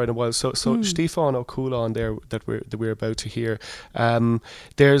Connemara in a while. So Stefan O'Coolan there that we're about to hear.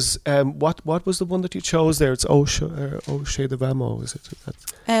 There's what was the one that you chose there? It's O'Shea the Vamo, is it?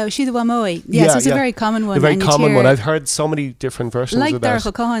 O'Shea the Wamoy. Yes, it's a very common one. A very common one. I've heard so many different versions like of that. Like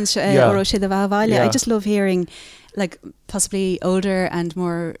Darko Cohen's or O'Shea the Vahavalya. I just love hearing like possibly older and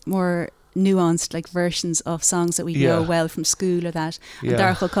more nuanced like versions of songs that we know well from school or that. And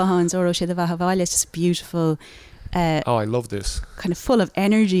Darko Cohen's or O'Shea the Vahavalya is just beautiful. I love this. Kind of full of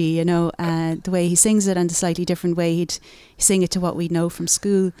energy, you know, the way he sings it and the slightly different way he'd sing it to what we know from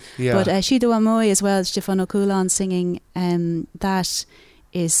school. But Shida Wamoy as well, Stefan O'Coolan singing, that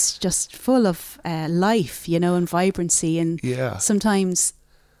is just full of life, you know, and vibrancy. And sometimes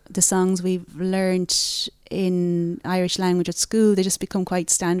the songs we've learned in Irish language at school, they just become quite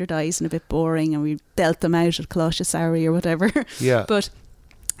standardised and a bit boring, and we belt them out at Colossus Sowery or whatever. Yeah. But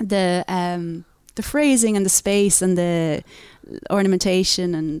the phrasing and the space and the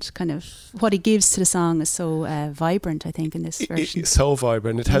ornamentation and kind of what he gives to the song is so vibrant, I think, in this version. It's so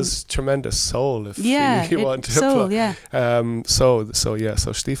vibrant. It has tremendous soul, if you want to soul, apply. So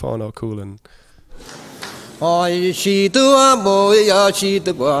Stefan O'Coolan. Ai she do a mo ya she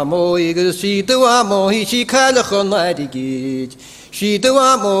do a mo I she do a mo she kale khona digit she do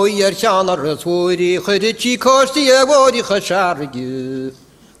a mo yer chana rasuri khode chi kosti e wori khashargi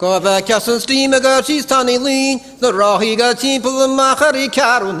go back yasin steam ga she's tani lean the rahi ga simple makhari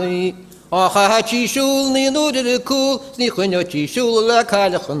karuni aha chi shul ni no de ku ni khonyo chi shul la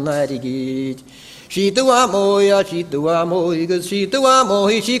kale khona digit she do a mo ya she do a mo I she do a mo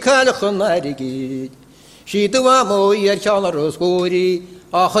she kale khona digit she do a mo yer chana rasuri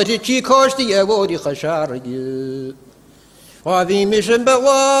aha chi kosti e wori khashargi Avi mission but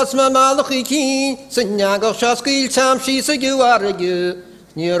was my malachiki, Senyago shaskil tam she said you are a you.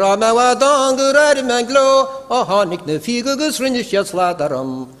 Near a mawadong, red manglo, a honik the figures rindish yas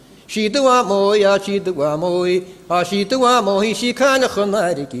ladarum. She do a moya, she do a moy, she do a moy, she can a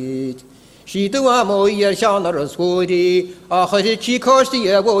honarigit. She do a moya shana raswori, a hodichi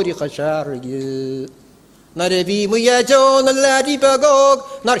kosti a wori hasharigi. Naravi muya jon a laddie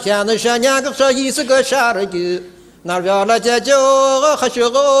bagog, Narchana shanyak shahis a gasharigi. Narvala jajo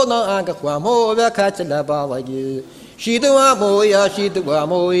khashugo na angwa mo va katla balagi she do a moya she do a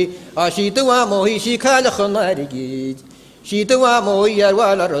moy she do a moy she kala khonarigi she do a moya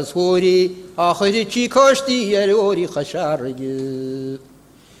wala rasuri akhiri chi kosti yori khasharigi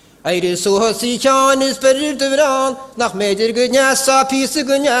aire so hasi chan is perir devran nach medir gnya sa pis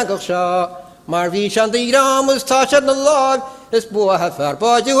gnya gaksha marvi shandiram was tachan the log is bo hafar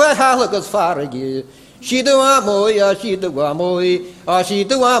bo ju halagas farigi she do a moya, she do a moy, she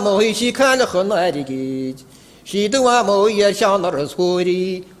do a moy, she can't honarigit. She do a moya, shana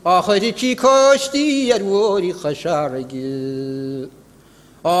rasuri, hodichi kosti, and wori khasharigi.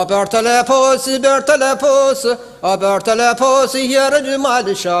 Bertalepos, Bertalepos, here at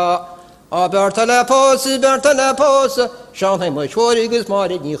Madisha. Bertalepos, Shanghai Mashwarigus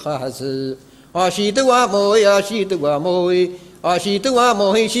Marigi has. She do a moya, she do a moy. She do a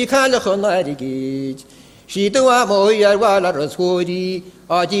mohi, she can't honarigit. She do a moya, wala raswori,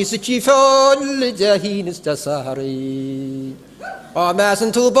 dis chief all the heenis tasari. Mass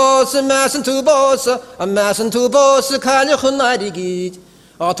and two boss, a mass and two boss, a can't honarigit.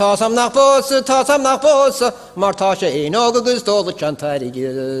 Tossam nach boss, Martasha in August, all the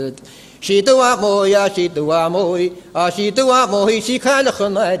chantarigit. She do a moya, she do a moy, she do a mohi, she can't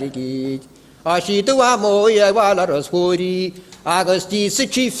honarigit. She do a moya, wala raswori. Agusti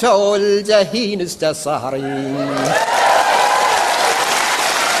chief all the heenis tasari.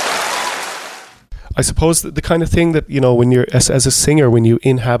 I suppose the kind of thing that, you know, when you're as a singer, when you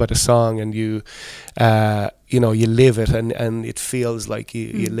inhabit a song and you you live it and it feels like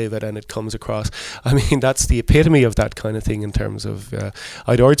you live it and it comes across. I mean, that's the epitome of that kind of thing in terms of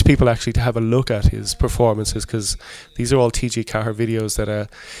I'd urge people actually to have a look at his performances, because these are all T.G. Cahir videos that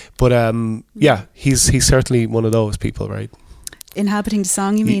he's certainly one of those people, right? Inhabiting the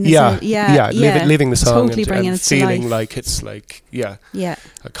song, you mean? Living the song, totally bringing and it to feeling life. like it's like a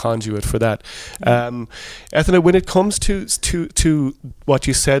conduit for that. Ethna, when it comes to what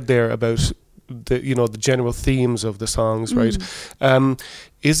you said there about the general themes of the songs, right?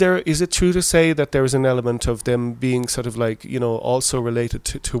 Is it true to say that there is an element of them being sort of like, also related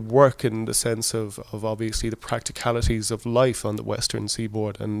to work, in the sense of obviously the practicalities of life on the Western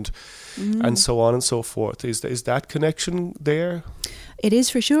Seaboard and so on and so forth? Is that connection there? It is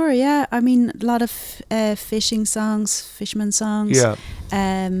for sure, yeah. I mean, a lot of fishing songs, fisherman songs,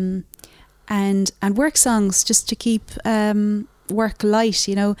 and work songs, just to keep work light,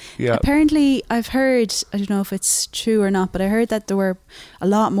 Apparently I've heard, I don't know if it's true or not, but I heard that there were a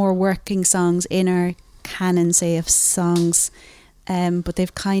lot more working songs in our canon, say, of songs, but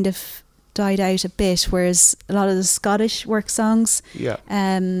they've kind of died out a bit, whereas a lot of the Scottish work songs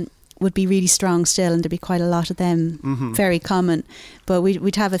would be really strong still, and there'd be quite a lot of them, very common, but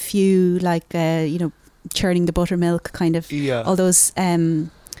we'd have a few like churning the buttermilk, kind of all those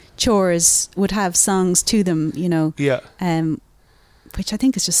chores would have songs to them, which I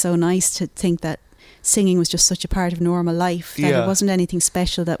think is just so nice, to think that singing was just such a part of normal life, that it wasn't anything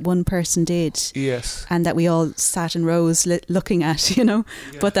special that one person did, and that we all sat in rows looking at,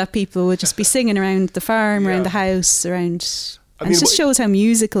 but that people would just be singing around the farm, around the house, around. And it just shows how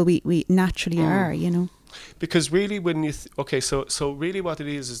musical we naturally are, Because really, when you so really what it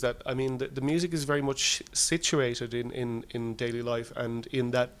is that, I mean, the music is very much situated in daily life and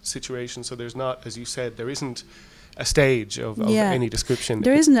in that situation. So there's not, as you said, there isn't a stage of any description.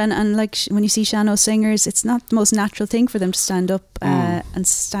 There isn't, and like when you see Shannon singers, it's not the most natural thing for them to stand up and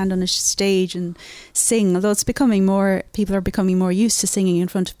stand on a stage and sing. Although it's becoming more, people are becoming more used to singing in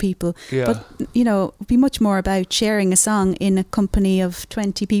front of people. Yeah. But you know, it'd be much more about sharing a song in a company of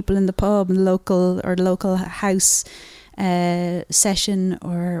 20 people in the pub, in the local house session,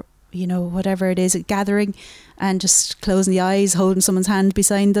 or you know, whatever it is, a gathering, and just closing the eyes, holding someone's hand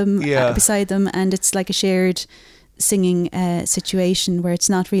beside them, and it's like a shared singing situation where it's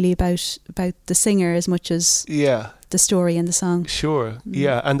not really about the singer as much as the story and the song. Sure.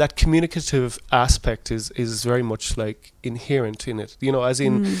 Yeah, and that communicative aspect is very much like inherent in it, you know, as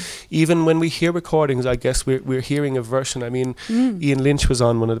in even when we hear recordings, I guess we're hearing a version. I mean, Ian Lynch was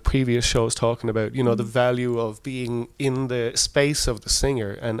on one of the previous shows talking about, you know, the value of being in the space of the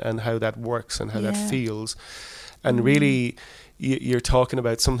singer and how that works and how that feels, and really you're talking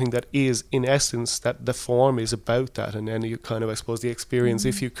about something that is, in essence, that the form is about that, and then you kind of, I suppose, the experience,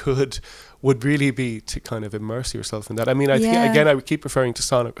 if you could, would really be to kind of immerse yourself in that. I mean, I think, again, I would keep referring to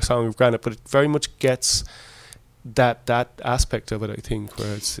Song of Granite, but it very much gets that aspect of it, I think,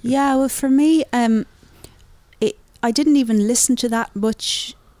 where it's... Yeah, well, for me, I didn't even listen to that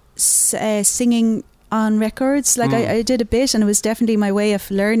much singing on records. Like, I did a bit, and it was definitely my way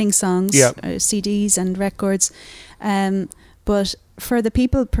of learning songs, CDs and records. But for the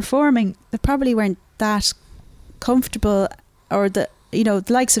people performing, they probably weren't that comfortable, or the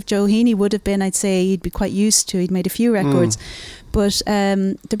likes of Joe Heaney would have been, I'd say he'd be quite used to. He'd made a few records, but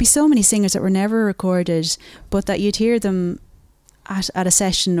there'd be so many singers that were never recorded, but that you'd hear them at a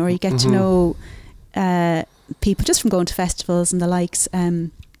session, or you get to know people just from going to festivals and the likes,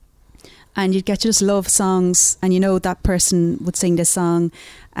 and you'd get to just love songs, and you know that person would sing this song,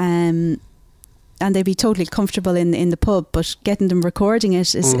 and they'd be totally comfortable in the pub, but getting them recording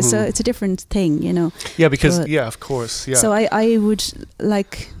it is it's a different thing, you know. Yeah, because of course, yeah. So I would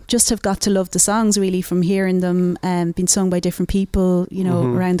like just have got to love the songs really from hearing them being sung by different people, you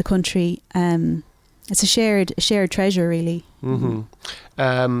know, around the country. It's a shared treasure, really.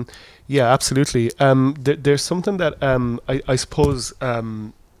 Yeah, absolutely. There's something that I suppose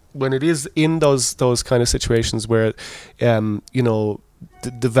when it is in those kind of situations where you know,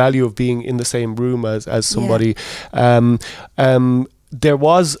 the value of being in the same room as somebody. There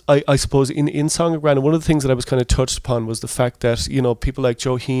was, I suppose, in Song of Granite, one of the things that I was kind of touched upon was the fact that, you know, people like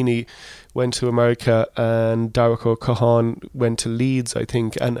Joe Heaney went to America, and Darragh O'Cahan went to Leeds, I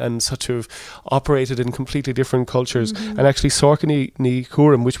think, and sort of operated in completely different cultures. And actually Sorcha Ní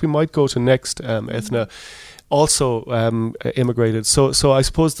Chúram, which we might go to next, Ethna, also immigrated. So I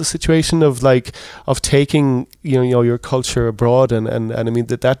suppose the situation of taking you know your culture abroad, and I mean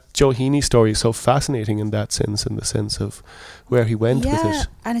that Joe Heaney story is so fascinating in that sense, in the sense of where he went with it.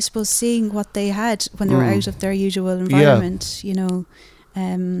 And I suppose seeing what they had when they were out of their usual environment, you know,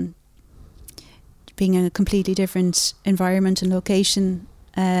 being in a completely different environment and location,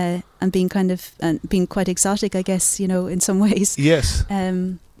 and being being quite exotic, I guess, you know, in some ways. Yes.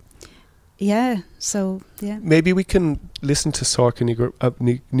 Maybe we can listen to Sorcha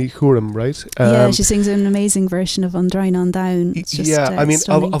Ní Chúram, right? She sings an amazing version of Undrine on Down. It's just, I mean,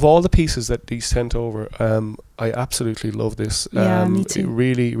 of all the pieces that he sent over, I absolutely love this. Me too.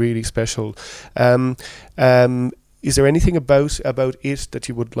 Really, really special. Is there anything about it that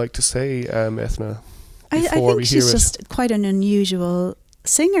you would like to say, Ethna? I think she's just quite an unusual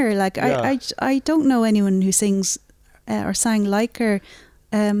singer. Like I don't know anyone who sings or sang like her.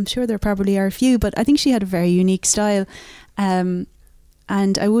 I'm sure there probably are a few, but I think she had a very unique style, and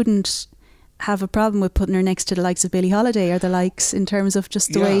I wouldn't have a problem with putting her next to the likes of Billie Holiday or the likes, in terms of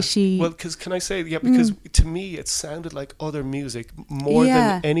just the way she... Well, because can I say, because to me it sounded like other music more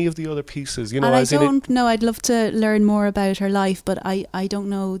than any of the other pieces, you know. And I don't know, I'd love to learn more about her life, but I don't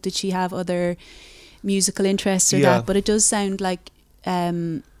know, did she have other musical interests or that, but it does sound like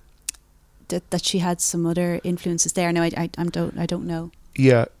that she had some other influences there. Now I don't know.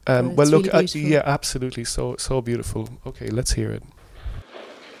 Yeah, well look, really absolutely, so beautiful. Okay, let's hear it.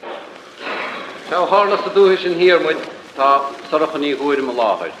 Tá harlas to do sin here with tá Sorcha Ní Chúram a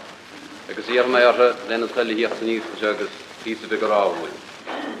láthir. Agus íar mé ar lena tell hiach ní agus písa de gará.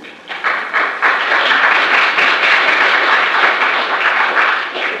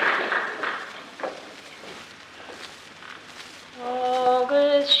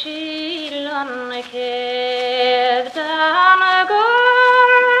 Agus sílan céad dan go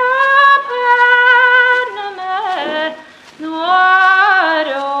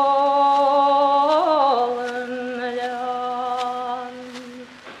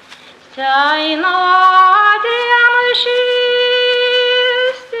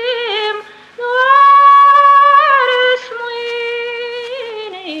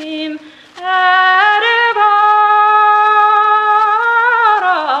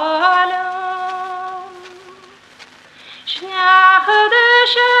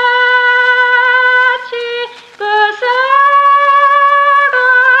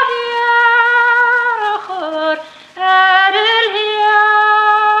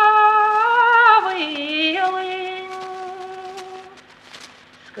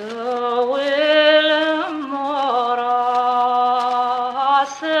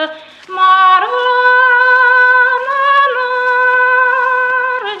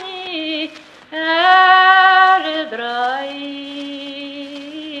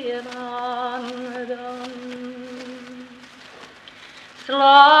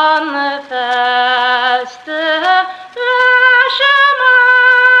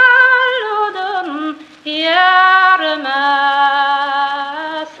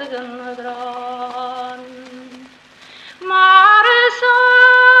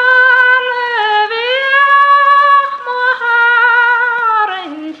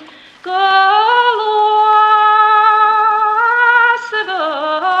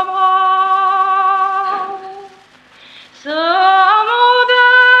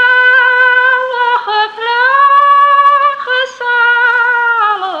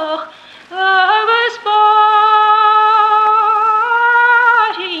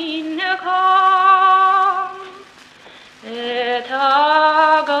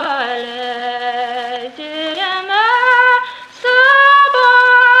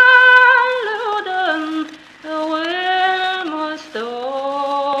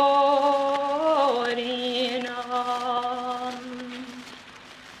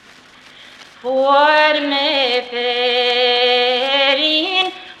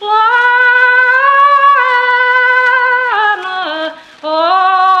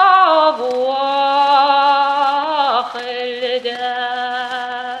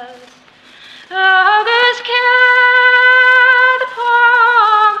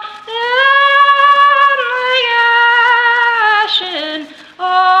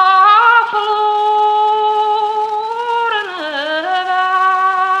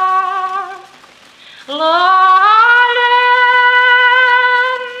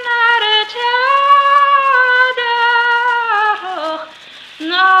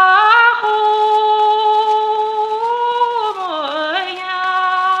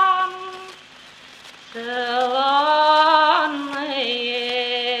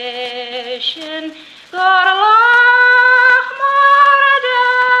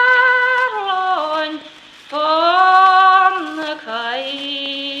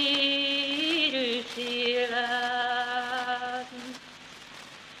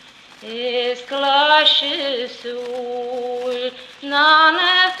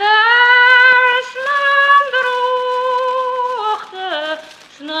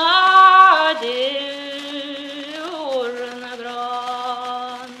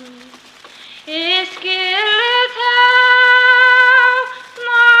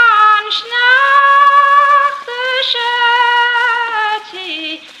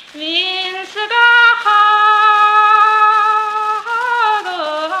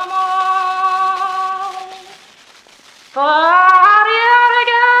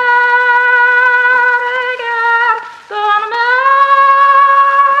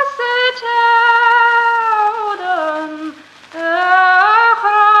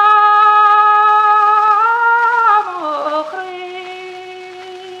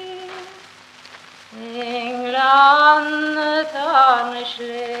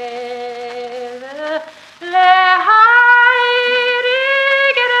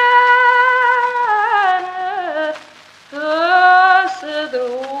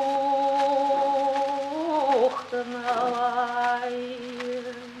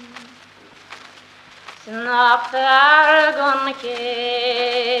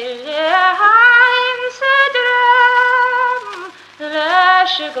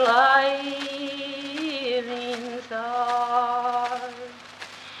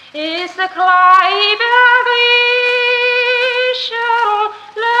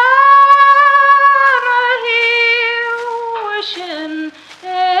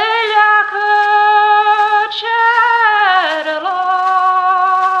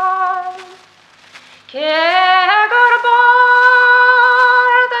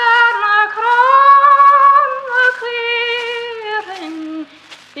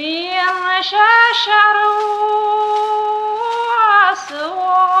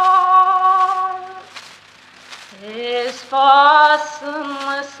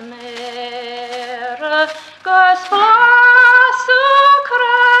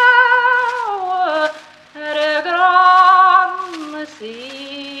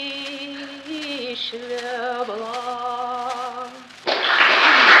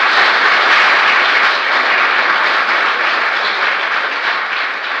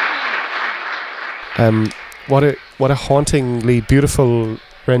What a hauntingly beautiful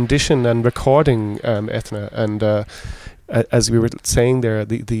rendition and recording, Ethna, and as we were saying there,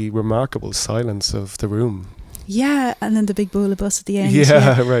 the remarkable silence of the room. Yeah, and then the big bowler bus at the end.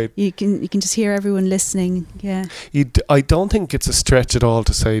 Yeah, right. You can just hear everyone listening. Yeah. I don't think it's a stretch at all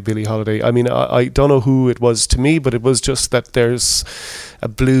to say Billie Holiday. I mean, I don't know who it was to me, but it was just that there's a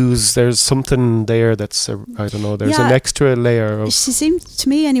blues, there's something there that's, I don't know, there's an extra layer of... She seems, to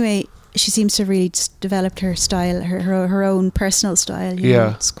me anyway, she seems to really just developed her style, her own personal style. You know?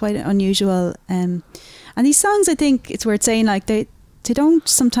 It's quite unusual. And these songs, I think it's worth saying, like, they don't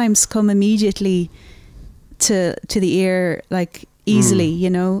sometimes come immediately to the ear, like, easily, you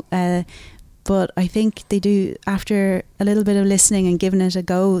know, but I think they do. After a little bit of listening and giving it a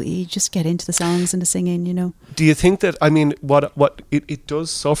go, you just get into the songs and the singing, you know. Do you think that, I mean, what it does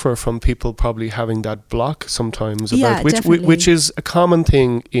suffer from people probably having that block sometimes about which is a common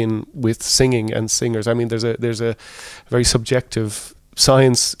thing with singing and singers. I mean, there's a very subjective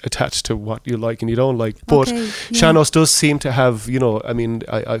science attached to what you like and you don't like, but Sean-Nós does seem to have, you know, I mean,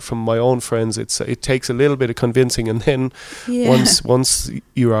 I from my own friends, it takes a little bit of convincing, and then once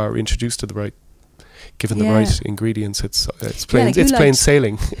you are introduced to the right, given the right ingredients, it's plain plain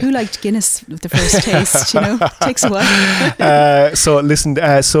sailing. Who liked Guinness with the first taste? You know, it takes a while. So listen,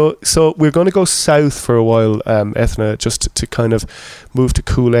 so we're going to go south for a while, Ethna, just to kind of move to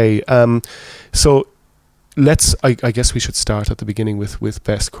Cooley. So I guess we should start at the beginning with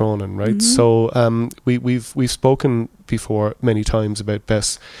Bess Cronin, right? Mm-hmm. So we've spoken before many times about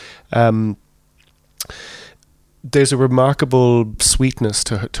Bess. There's a remarkable sweetness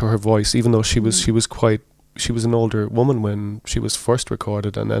to her voice, even though she was an older woman when she was first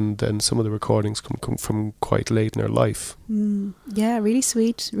recorded, and then some of the recordings come from quite late in her life. Yeah, really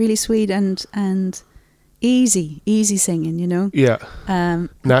sweet, and easy singing, you know. Yeah.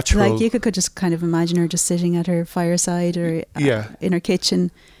 Natural. Like you could just kind of imagine her just sitting at her fireside or in her kitchen,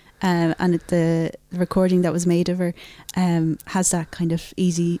 and the recording that was made of her has that kind of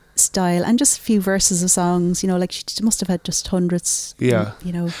easy style and just a few verses of songs, you know, like she must have had just hundreds. Yeah.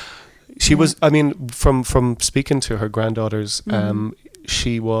 You know. She was, I mean, from speaking to her granddaughters,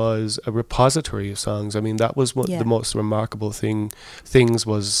 she was a repository of songs. I mean, that was one the most remarkable things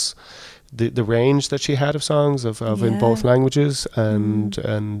was the range that she had of songs of in both languages and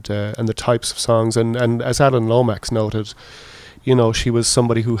the types of songs, and as Alan Lomax noted, you know, she was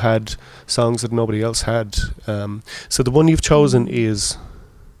somebody who had songs that nobody else had. So the one you've chosen is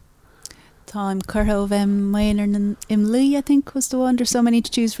Time Curho Vem Maynard Imley, I think was the one. There's so many to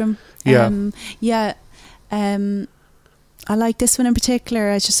choose from. I like this one in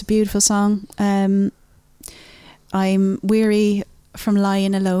particular. It's just a beautiful song. I'm weary from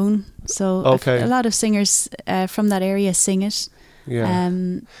lying alone. So a lot of singers from that area sing it. Yeah.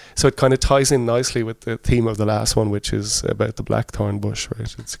 So it kind of ties in nicely with the theme of the last one, which is about the blackthorn bush,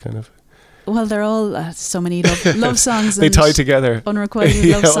 right? It's kind of... Well, they're all so many love songs. They tie together. Unrequited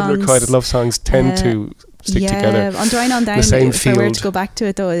love songs. Unrequited love songs tend to stick together. On Drying On Down, if I were to go back to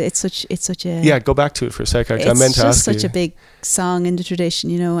it, though, it's such a... Yeah, go back to it for a second. I meant to ask you. It's just such a big song in the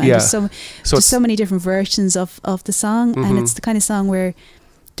tradition, you know. And there's so many different versions of the song, and it's the kind of song where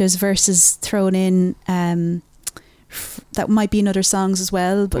there's verses thrown in that might be in other songs as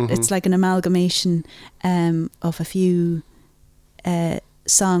well, but it's like an amalgamation of a few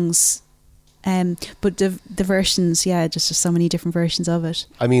songs. But the versions, just there's so many different versions of it.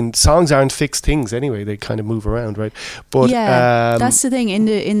 I mean, songs aren't fixed things anyway; they kind of move around, right? But that's the thing in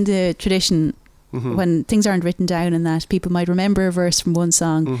the tradition. When things aren't written down, and that people might remember a verse from one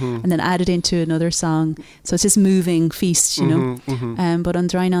song and then add it into another song, so it's this moving feast, you know. But on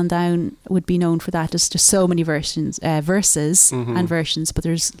Drying On Down would be known for that. There's just so many verses and versions, but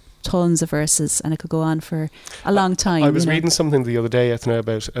there's tons of verses, and it could go on for a long time. I was reading something the other day, Ethna,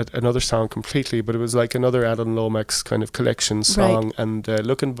 about another song completely, but it was like another Alan Lomax kind of collection song, and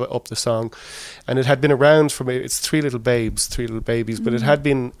looking up the song, and it had been around for it's Three Little Babies, but it had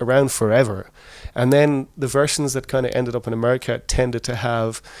been around forever. And then the versions that kind of ended up in America tended to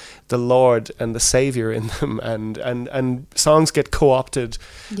have the Lord and the Savior in them, and songs get co-opted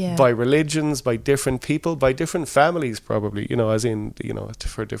by religions, by different people, by different families, probably, you know, as in, you know,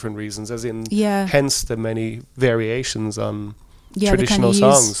 for different reasons, as in hence the many variations on traditional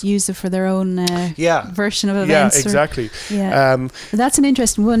songs. Use it for their own version of events. Yeah, exactly. That's an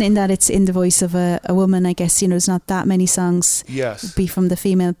interesting one in that it's in the voice of a woman, I guess. You know, there's not that many songs be from the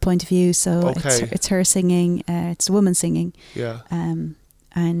female point of view, so it's her singing, it's a woman singing.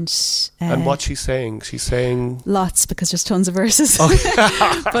 And what's she saying? She's saying lots, because there's tons of verses.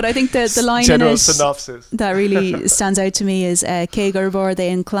 But I think the line in it synopsis that really stands out to me is Cé gur bord é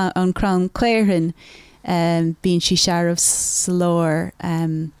an Crown Clairin, being she Sheriff Salor,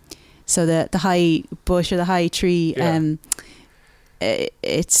 so the high bush or the high tree,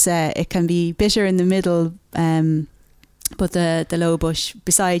 it can be bitter in the middle, but the low bush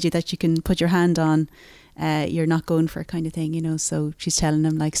beside you that you can put your hand on, you're not going for, kind of thing, you know. So she's telling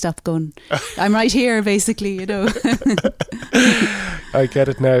him, like, stop going. I'm right here, basically, you know. I get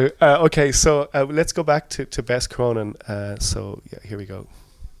it now. Okay, so let's go back to Bess Cronin. So yeah, here we go.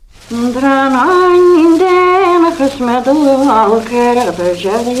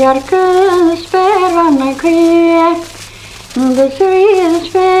 The serious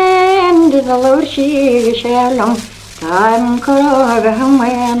friend is a Lord she shalom. Time could have him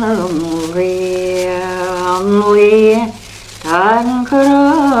when only. Time could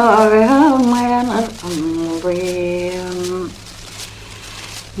have him when only.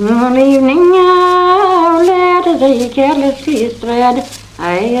 One evening I led the carelessly spread.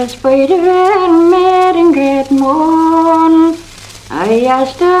 I spied and met in great mourn. I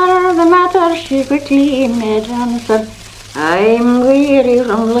asked her the matter, she quickly made answer. I'm weary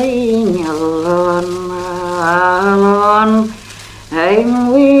from lying alone, alone.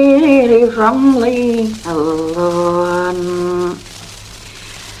 I'm weary from lying alone.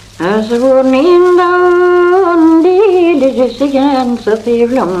 As the morning dawned, the against the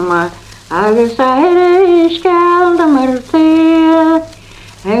thivlum, I was Irish calmer tail.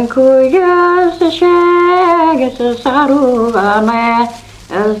 And could just shag as a saruvana.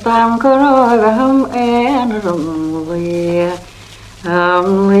 As time could over him and rumly,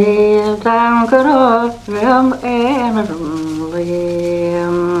 time could over him and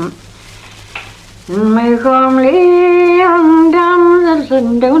rumly. My family and damsels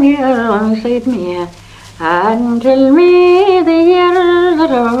and down here alongside me, and tell me the years that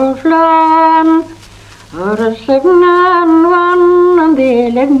have flown, or a 7 and 1 and the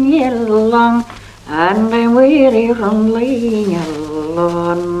 11 years long, and I'm weary from lying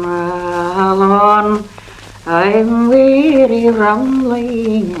alone, alone. I'm weary from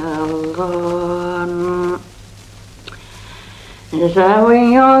lying alone. Is that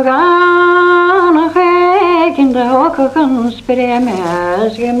when you're gone, I can talk a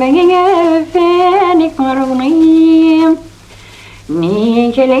conspiracy, skimming a fanic maroni.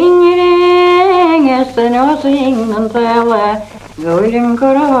 Ni killing is the nothing and tell. Golden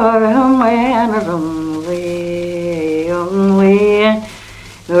Koram and only,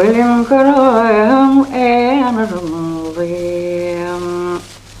 Golden Koram and only.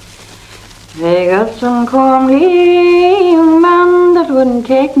 They got some comely man that wouldn't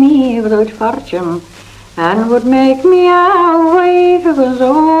take me without fortune, and would make me a wife of his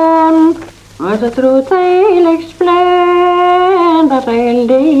own. With the truth I'll explain that I'll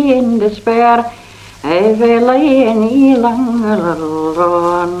die in despair. I feel any longer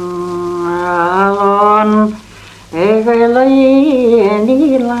alone, alone. I feel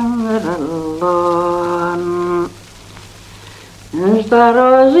any longer alone. As the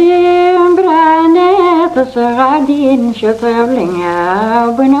rosy branet as a radiant traveling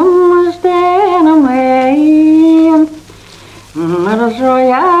up when I'm standing away. As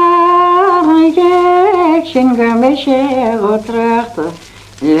royal rejection can be shared or tracked.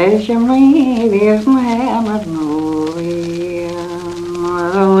 Let him leave my Marie.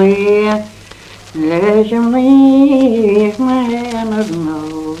 Let him leave my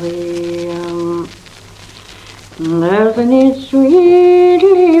Marie. There's a neat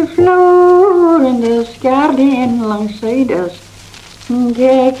sweetly flower in this garden alongside us.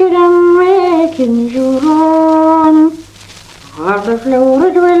 Take it and make it your own. For the flower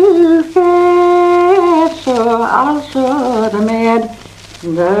it will fade, so also the maid.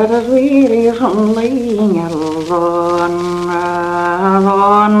 That is weary from lying alone,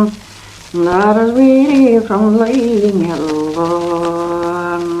 alone. That is weary from lying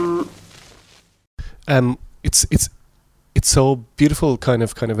alone. It's so beautiful, kind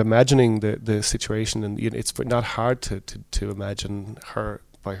of imagining the situation, and it's not hard to imagine her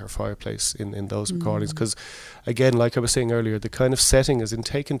by her fireplace in those recordings, because again, like I was saying earlier, the kind of setting is in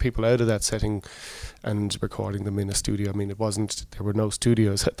taking people out of that setting and recording them in a studio. I mean, there were no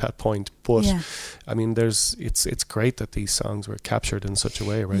studios at that point, but yeah. I mean, it's great that these songs were captured in such a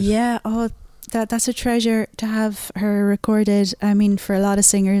way, right? Yeah, that's a treasure to have her recorded. I mean, for a lot of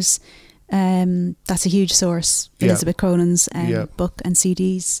singers, that's a huge source, Elizabeth Cronin's book and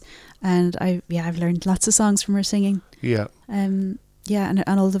CDs, and I've learned lots of songs from her singing. Yeah. And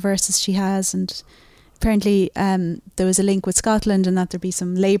all the verses she has, and apparently there was a link with Scotland, and that there'd be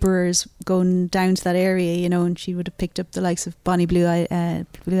some labourers going down to that area, you know, and she would have picked up the likes of Bonnie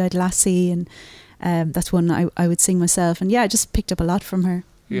Blue-Eyed Lassie, and that's one I would sing myself, and I just picked up a lot from her.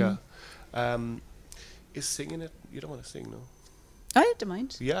 Yeah. Is singing it? You don't want to sing, no? I don't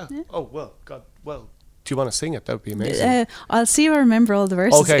mind. Yeah. Oh well, God. Well, you want to sing it? That would be amazing. I'll see if I remember all the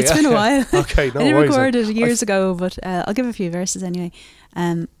verses. Okay, it's been a while. Okay, no I didn't worries. record it years ago, but I'll give a few verses anyway.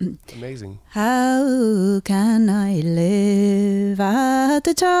 Amazing. How can I live at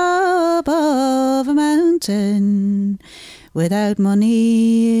the top of a mountain without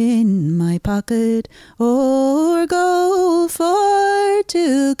money in my pocket or gold for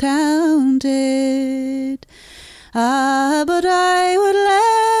to count it? But I would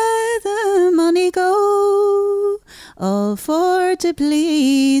let the money go, all for to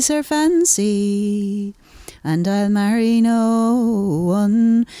please her fancy. And I'll marry no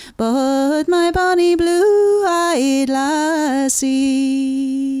one but my bonny blue-eyed lassie.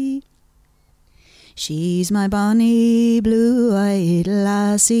 She's my bonny blue-eyed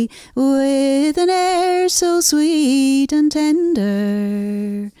lassie, with an air so sweet and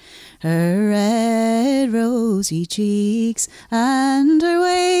tender, her red rosy cheeks and her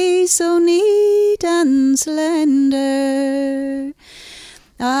waist so neat and slender.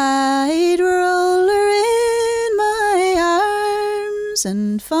 I'd roll her in my arms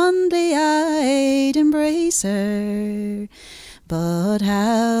and fondly I'd embrace her. But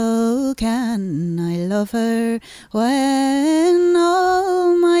how can I love her when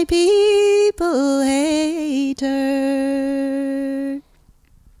all my people hate her?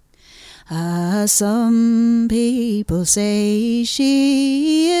 Some people say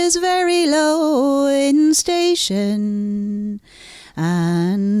she is very low in station,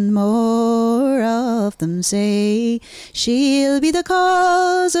 and more of them say she'll be the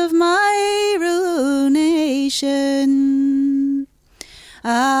cause of my ruination.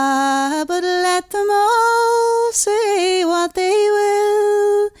 But let them all say what they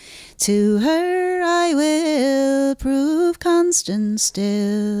will, to her I will prove constant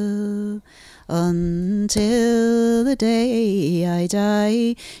still. Until the day I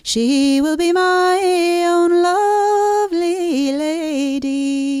die, she will be my own lovely lady.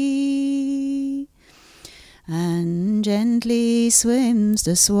 And gently swims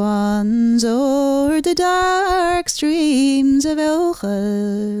the swans o'er the dark streams of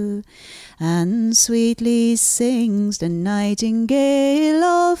Ochel, and sweetly sings the nightingale,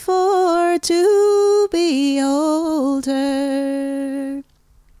 all for to behold her.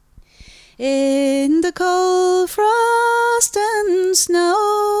 In the cold frost and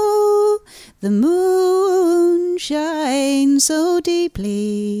snow, the moon shines so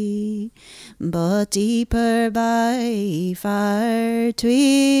deeply, but deeper by far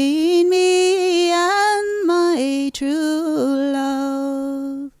 'tween me and my true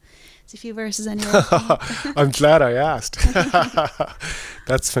love. It's a few verses anyway. I'm glad I asked.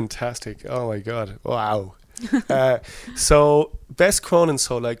 That's fantastic. Oh my God. Wow. So Bess Cronin,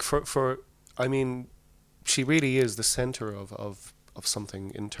 so like for I mean, she really is the center of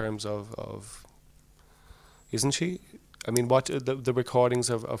something in terms of isn't she? I mean, what the recordings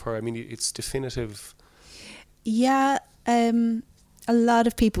of her, I mean, it's definitive. Yeah, a lot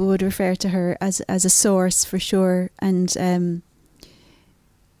of people would refer to her as a source for sure, and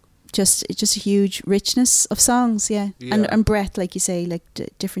just a huge richness of songs, yeah. And breadth, like you say, like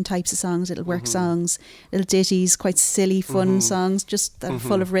different types of songs, little work songs, little ditties, quite silly, fun songs, just that are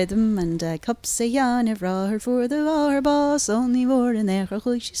full of rhythm, and cups a yarn of raw her for the war boss, only more in there,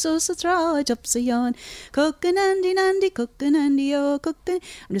 she's so straw, ups a yarn, cooking Andy, cooking Andy, oh, cooking.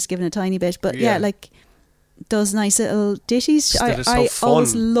 I'm just giving a tiny bit, but yeah like those nice little ditties. I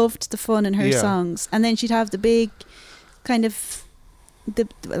always loved the fun in her songs, and then she'd have the big kind of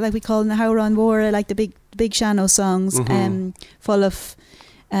like we call them the Howron War, like the big Shano songs, full of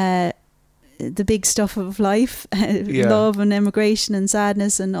the big stuff of life, love and immigration and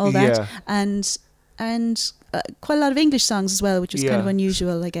sadness and all that, and quite a lot of English songs as well, which was kind of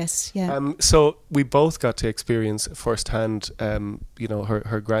unusual, I guess. So we both got to experience firsthand, you know,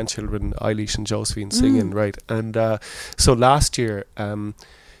 her grandchildren Eilish and Josephine singing, right? And so last year,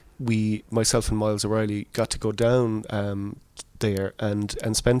 myself and Miles O'Reilly got to go down there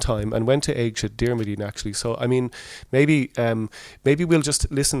and spend time, and went to Aigsha Diarmidine actually. So I mean, maybe we'll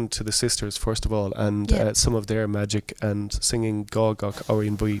just listen to the sisters first of all, and some of their magic and singing Gogok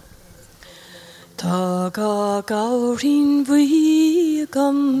Orin Bui. Gogok Orin Bui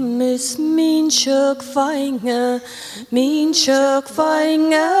kom is min kjøk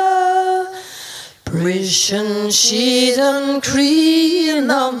feinge Brishen skiden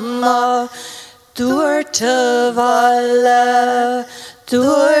krienamma Durte valle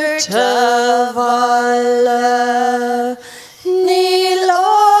Ni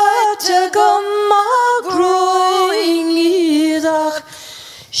låte gomma growing i dag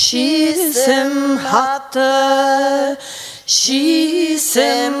Skisem hatte She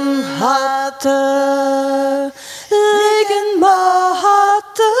simhatte liggen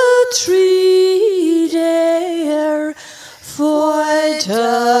behatt the tree there for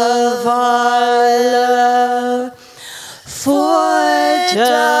the valle, for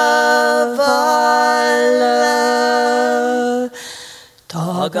the valle.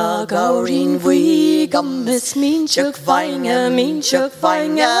 Taga gaurin vui gammes min tjök vainga.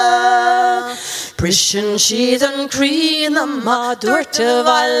 Prishen sheathen kreen ma dorte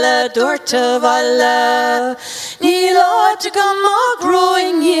valle. Ni lort gamma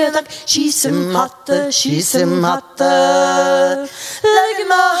growing here that she simhatte. Like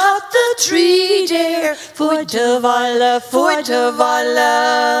ma hat the tree there for the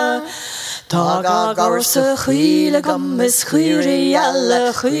valle. Taga garse chile gammes chire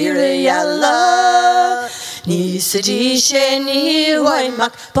yalla. Ni sidi she ni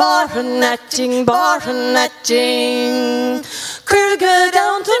waimak barren netting. Kurge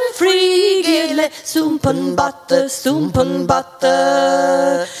downton free gile sumpen batte.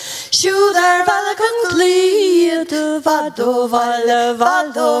 Sju der valle kan glie de vado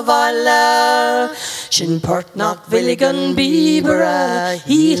valle. Shin port not villigan bibera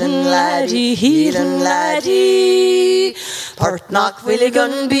heathen laddie. Port not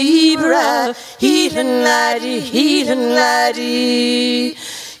villigan bibera heathen laddie.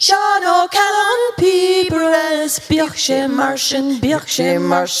 Sean O'Callaghan Peebles, Birche Marchen.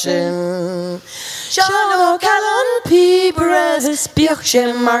 Sean O'Callaghan Peebles,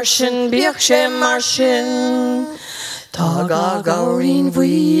 Birche Marchen. Taga gaurin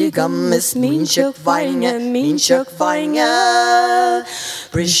vui gammes min tjök vainga.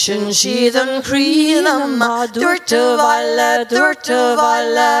 Prishen sheathen kreen ma dorte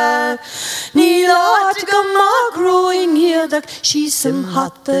valle. Ni lort gamma growing here that she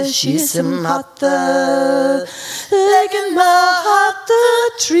simhatte. Leggen ma hat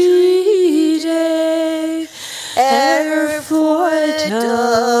the tree day for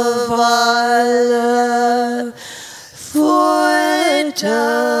the valle. For the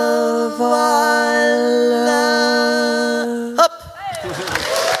valle. Up.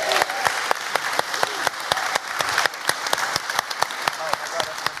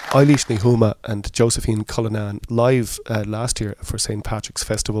 Eilish Ní Huma and Josephine Cullinan live last year for St. Patrick's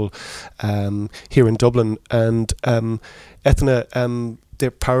Festival here in Dublin. And Ethna,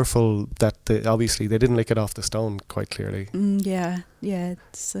 they're powerful that obviously they didn't lick it off the stone, quite clearly. Yeah,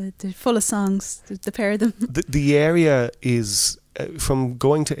 it's, they're full of songs, the pair of them. The area is, from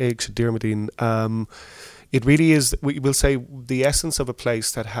going to Aig Dirmadine, it really is, we will say, the essence of a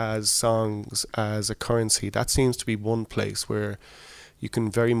place that has songs as a currency. That seems to be one place where you can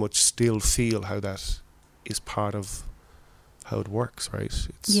very much still feel how that is part of how it works, right?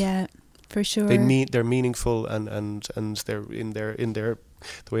 Yeah, for sure. They're meaningful and they're in their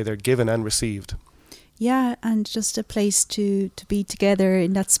the way they're given and received. Yeah, and just a place to be together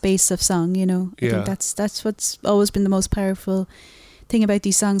in that space of song, I think that's what's always been the most powerful thing about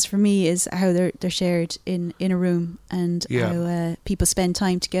these songs for me, is how they're shared in a room, and how people spend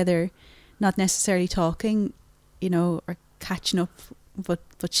time together, not necessarily talking, or catching up, but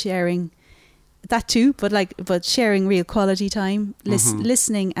sharing that too, but sharing real quality time.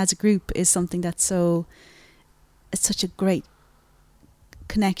 Listening as a group is something that's it's such a great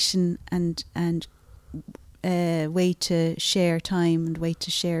connection and way to share time and way to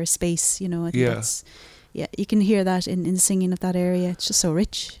share space. I think that's, you can hear that in the singing of that area. It's just so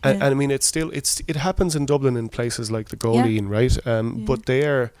rich. And I mean, it happens in Dublin in places like the Goleen, right? But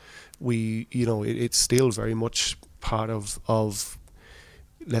there, it's still very much part of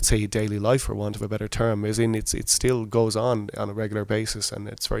let's say daily life, for want of a better term, as in it still goes on a regular basis, and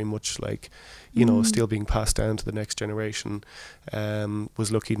it's very much like still being passed down to the next generation.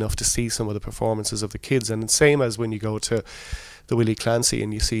 Was lucky enough to see some of the performances of the kids, and the same as when you go to the Willie Clancy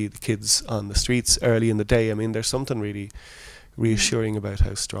and you see the kids on the streets early in the day. I mean, there's something really reassuring about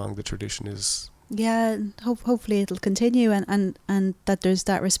how strong the tradition is. Yeah, hopefully it'll continue, and that there's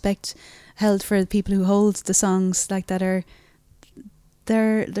that respect held for the people who hold the songs like that. Are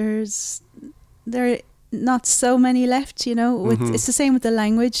there are not so many left, it's the same with the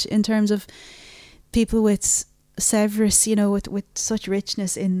language, in terms of people with Severus, with such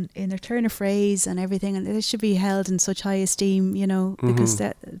richness in their turn of phrase and everything, and they should be held in such high esteem,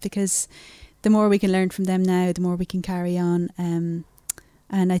 because the more we can learn from them now, the more we can carry on, and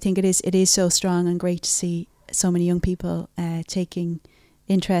I think it is so strong and great to see so many young people taking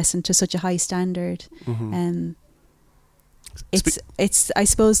interest into such a high standard. It's I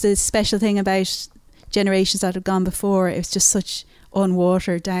suppose the special thing about generations that have gone before, it's just such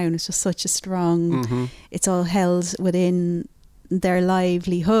unwatered down. It's just such a strong. It's all held within their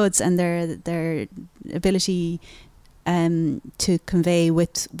livelihoods and their ability to convey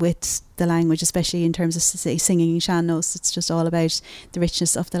with the language, especially in terms of, say, singing sean-nós. It's just all about the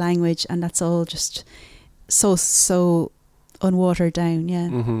richness of the language, and that's all just so unwatered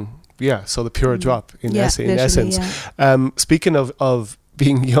down. Yeah, so the pure drop in essence. Yeah. Speaking of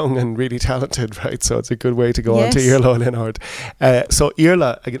being young and really talented, right? So it's a good way to go on to Iarla Linard. So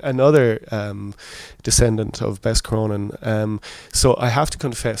Iarla, another descendant of Bess Cronin. So I have to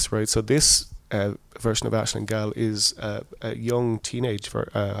confess, right? So this version of Aisling Gal is a young teenage,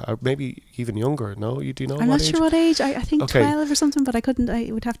 or maybe even younger. No, do you know? I'm not sure what age. I think Okay. 12 or something, but I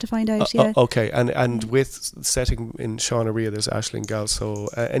would have to find out. Okay, and with setting in Seán Ria, there's Aisling Gal. So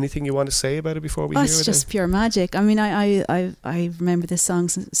anything you want to say about it before we hear it's it? just pure magic. I mean, I remember this song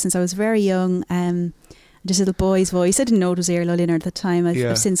since I was very young. Just a little boy's voice. I didn't know it was Iarla Linard at the time.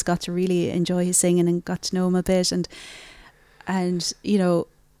 I've since got to really enjoy his singing and got to know him a bit, and you know.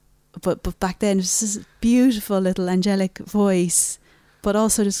 But back then, it was this beautiful little angelic voice, but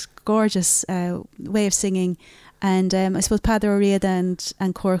also this gorgeous way of singing. And I suppose Peadar Ó Riada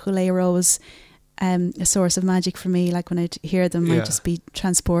and Cór Chula were always a source of magic for me. Like when I'd hear them, I'd just be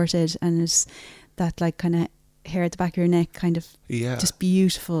transported, and it's that like kind of hair at the back of your neck, kind of just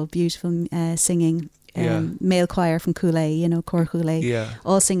beautiful singing. Male choir from Coolay, Cór Chula,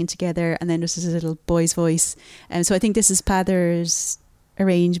 all singing together, and then just this little boy's voice. So I think this is Peadar's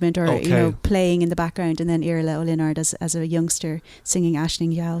arrangement, or playing in the background, and then Iarla Ó Linard as a youngster singing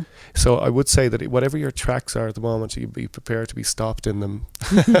Aisling Gal. So I would say that whatever your tracks are at the moment, you'd be prepared to be stopped in them.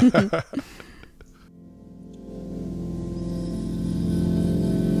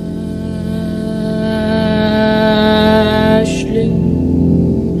 Aisling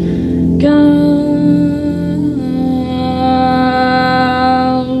Gal,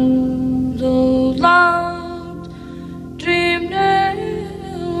 the loud dream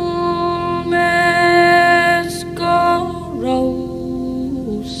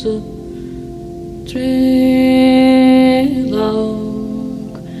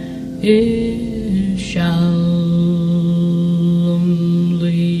Trilog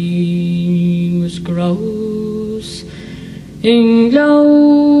Ishalumly was gross in low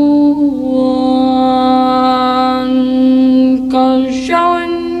cause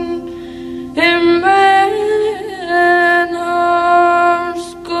showing him and her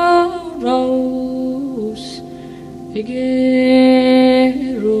scoros Figuerot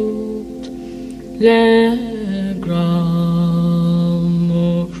le gramo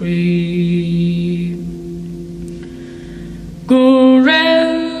cream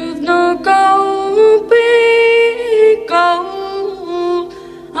Gurev no go be gold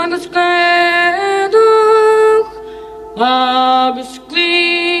agus gredach agus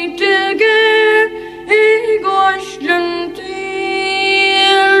gleed together Egoisland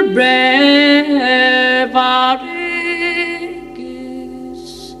til brevarigis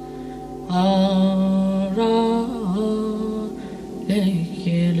ara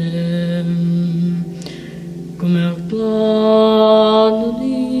lekelem Gumert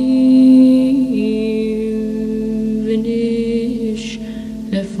planli vinish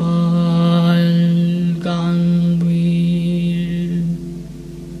lefal ganbril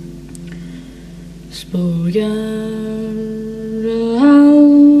Spojar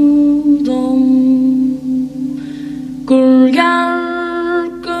haldom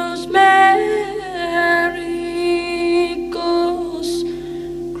Gurgarcus mericus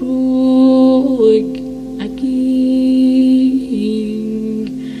cruig aking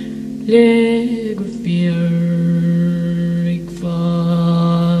legrafierig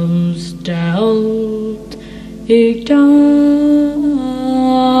fams stout ik doubt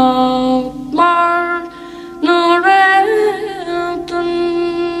mar nor elton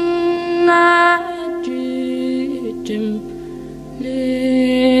nagitim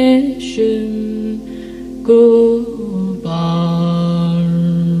Lishim go bar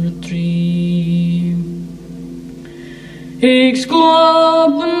tree Ik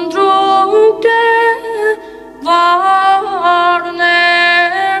squab and drog de var en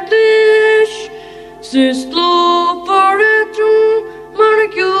erdish Sis lo for it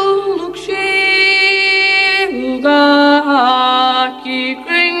marguluk shilga ki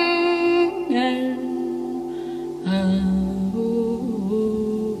kringen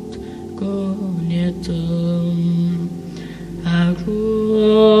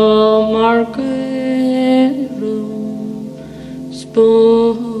Marquero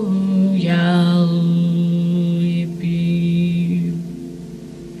spoial ipi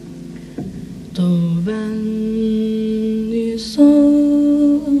to van is so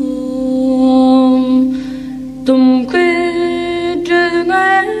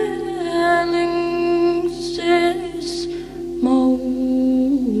Ellingses Moses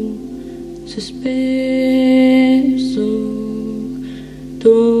Beso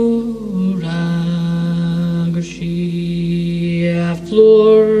Doragashi a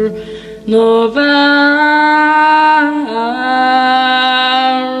flor novar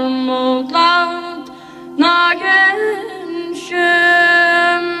modland nagen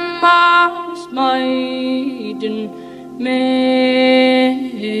schemas meiden mem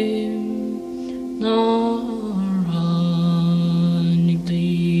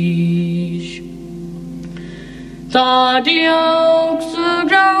naranigdish Tadiok so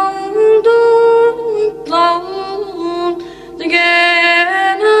ground cloud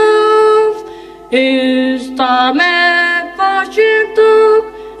again of is the me fashituk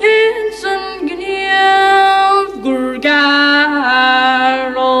in some gnev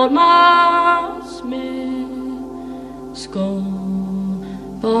gurgar on mas me sko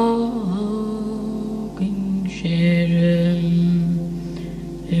fucking sherem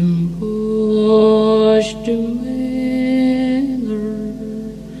impush to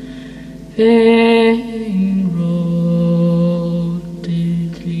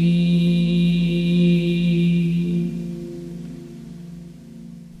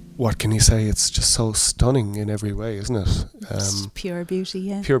What can you say? It's just so stunning in every way, isn't it? It's pure beauty,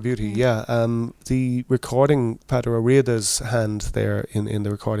 yeah. Pure beauty, yeah. The recording, Peadar Ó Riada's hand there in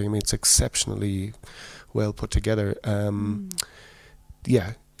the recording, I mean, it's exceptionally well put together.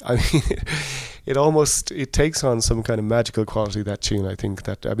 Yeah, I mean, it takes on some kind of magical quality, that tune, I think,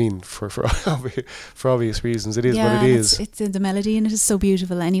 that, I mean, for obvious reasons, it is what it is. It's the melody in it is so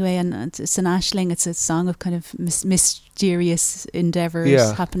beautiful anyway, and it's an Aisling. It's a song of kind of mysterious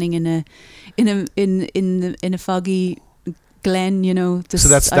endeavours happening in a foggy glen, you know.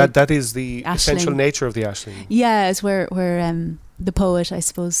 So that is the Aisling. Essential nature of the Aisling. Yeah, it's where the poet, I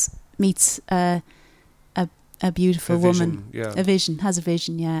suppose, meets a beautiful woman, a vision,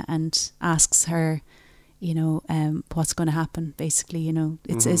 yeah, and asks her, you know, what's going to happen. Basically, you know,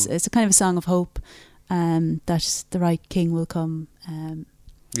 it's a kind of a song of hope, that the right king will come. In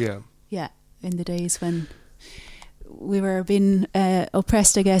the days when we were being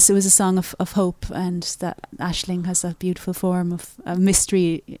oppressed, I guess it was a song of hope, and that Aisling has that beautiful form of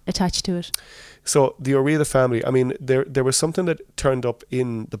mystery attached to it. So the Ó Riada family, I mean, there was something that turned up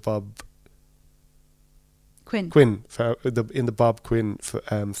in the Bob Quinn in the Bob Quinn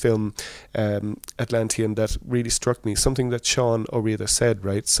film Atlantean that really struck me, something that Sean Ó Riada said,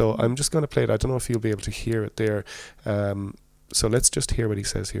 right? So I'm just going to play it. I don't know if you'll be able to hear it there, so let's just hear what he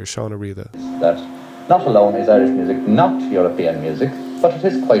says here. Sean Ó Riada. That not alone is Irish music not European music, but it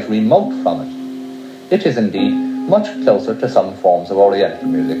is quite remote from it. It is indeed much closer to some forms of Oriental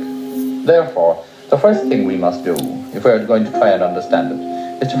music. Therefore, the first thing we must do, if we are going to try and understand it,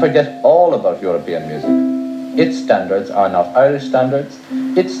 is to forget all about European music. Its standards are not Irish standards,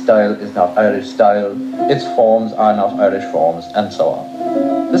 its style is not Irish style, its forms are not Irish forms, and so on.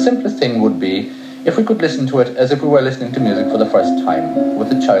 The simplest thing would be if we could listen to it as if we were listening to music for the first time,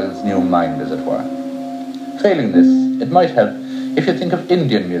 with a child's new mind, as it were. Failing this, it might help if you think of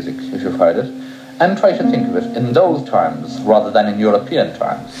Indian music, if you've heard it, and try to think of it in those terms rather than in European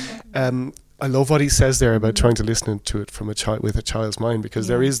terms. I love what he says there about trying to listen to it from a child with a child's mind, because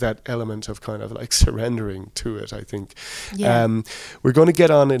there is that element of kind of like surrendering to it, I think. We're going to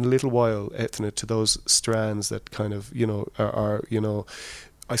get on in a little while, Ethna, to those strands that kind of, you know, are you know,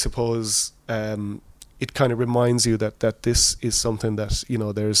 I suppose it kind of reminds you that this is something that, you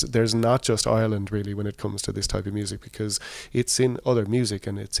know, there's not just Ireland really when it comes to this type of music, because it's in other music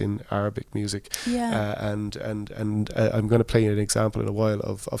and it's in Arabic music. And I'm going to play an example in a while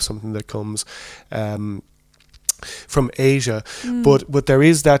of something that comes from Asia, but there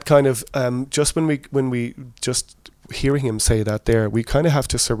is that kind of just when we just hearing him say that there, we kind of have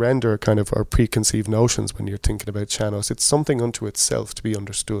to surrender kind of our preconceived notions when you're thinking about sean-nós. It's something unto itself to be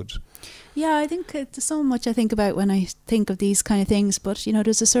understood. Yeah, I think there's so much I think about when I think of these kind of things, but you know,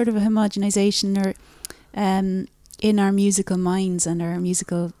 there's a sort of a homogenization or in our musical minds and our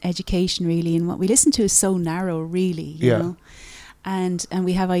musical education really, and what we listen to is so narrow really, you know, and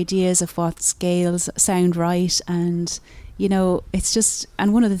we have ideas of what scales sound right, and you know, it's just,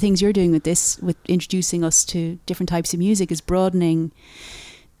 and one of the things you're doing with this, with introducing us to different types of music, is broadening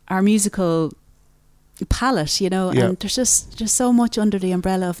our musical palette, you know, and there's just so much under the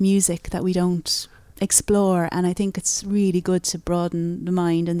umbrella of music that we don't explore, and I think it's really good to broaden the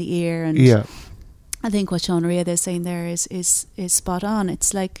mind and the ear, and I think what Sean Ó Riada is saying there is spot on.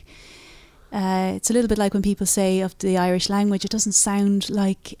 It's like it's a little bit like when people say of the Irish language, it doesn't sound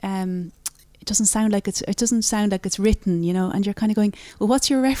like it doesn't sound like it's written, you know, and you're kind of going, well, what's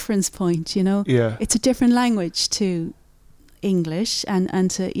your reference point, you know? Yeah. It's a different language to English,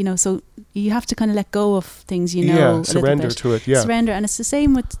 and to, you know, so you have to kind of let go of things, you know. Yeah, surrender to it. Yeah, surrender. And it's the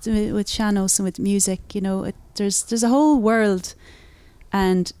same with sean-nós and with music, you know. There's a whole world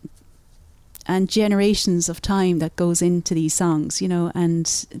and generations of time that goes into these songs, you know,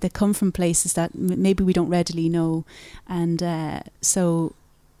 and they come from places that maybe we don't readily know, and so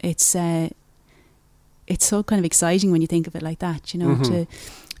it's so kind of exciting when you think of it like that, you know.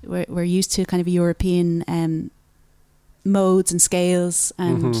 Mm-hmm. We're used to kind of European modes and scales,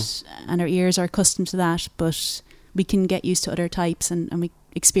 and our ears are accustomed to that, but we can get used to other types, and we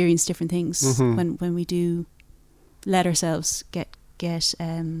experience different things when we do let ourselves get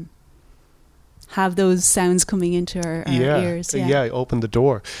have those sounds coming into our ears. Yeah, open the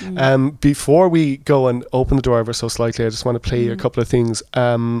door. Before we go and open the door ever so slightly, I just want to play a couple of things.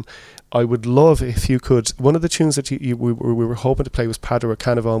 I would love if you could. One of the tunes that we were hoping to play was Peadar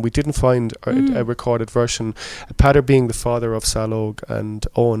Canavan, and we didn't find a recorded version. Peadar being the father of Salóg and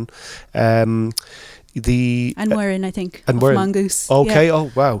Owen. And Warren, I think, and of Mongoose. Okay, yeah. Oh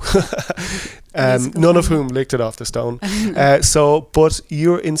wow. None of whom licked it off the stone. But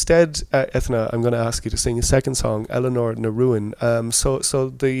you're instead, Ethna, I'm going to ask you to sing a second song, Eleanor na Ruin. So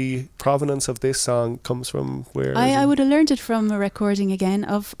the provenance of this song comes from where? I would have learned it from a recording again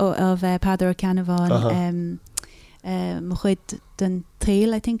of Peadar Canavan. Mochuid den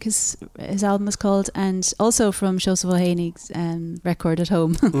Tail, I think his album is called, and also from Seosamh Ó Heinig's record at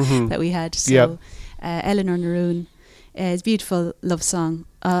home that we had. So Eleanor na Ruin is a beautiful love song,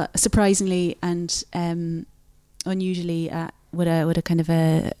 surprisingly and unusually with a kind of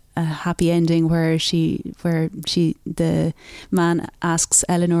a happy ending where the man asks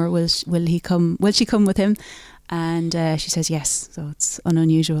Eleanor will she come with him, and she says yes, so it's an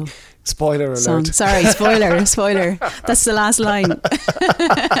unusual spoiler song. Alert. Sorry, spoiler. That's the last line.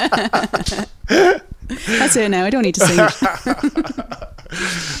 That's it now, I don't need to sing it.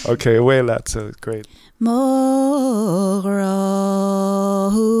 Okay, away lads, so great.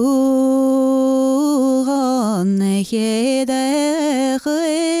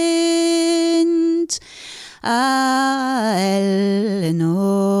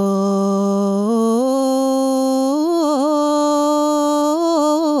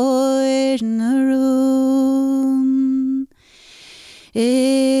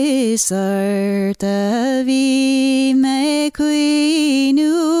 Isarta vi me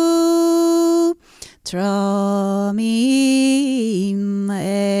quinu tramim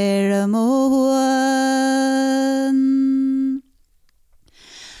eramoan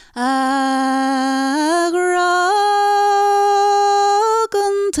agragun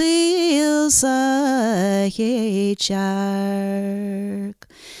til sa hechark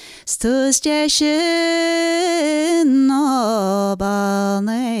stus jeshin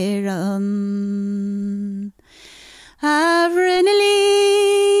obaneran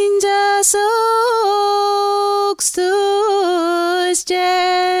avrenelinda sok stus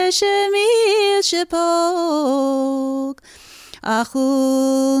jeshemil shepok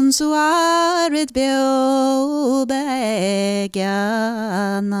achun suarit bio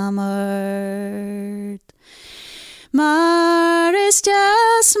begyanamart Maris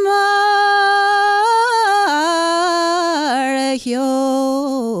jasmar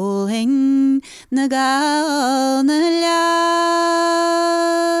hjolhing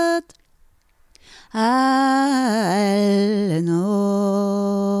nagalnalat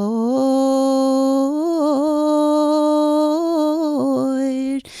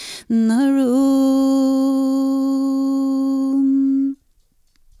Eleanor na Ruin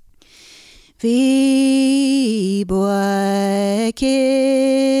Vi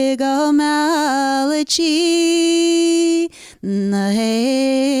boike go malachi na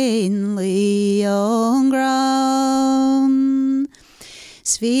hein leon ground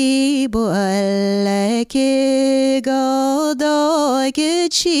Svi boike go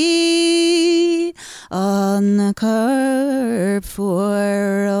doigechi on the curb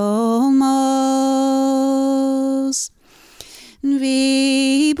for almost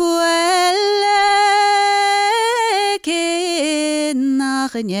Vi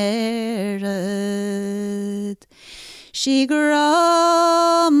nachneret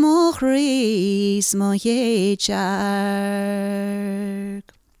Shigra muchris mohechark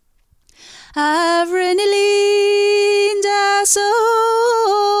Avrenelinda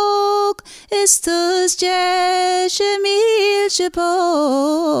sok Istus jeshemil shepok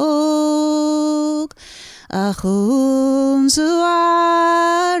Achun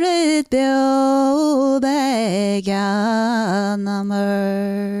suarit bio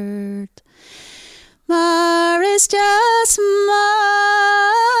begyanamert just mar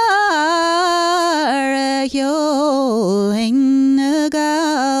yo in the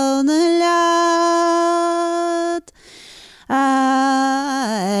gown lad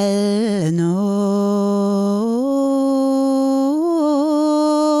I'll know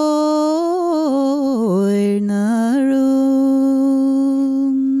in a room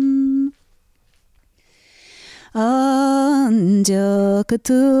Anja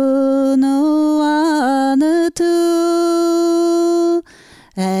tu no ana tu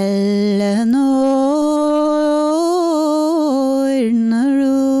Eleanor in a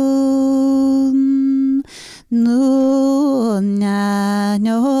room no na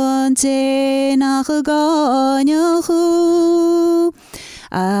no te na ganya hu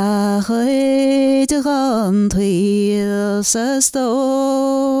a de rentrer sa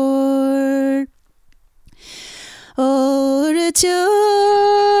store or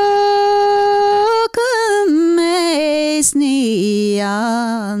mes ni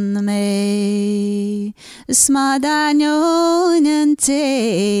an me smadanyon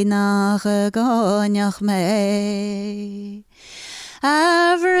te nach gonyach me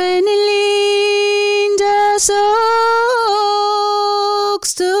Avrin linda soks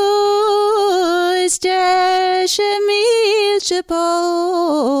tu is mil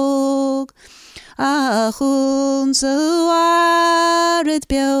chepog Achun zuaret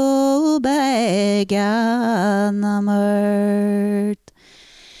bio began amert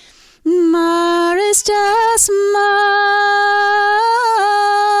Maris just mar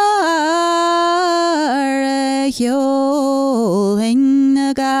yo in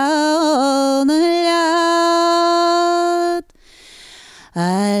the gown lad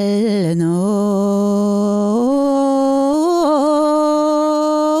I'll know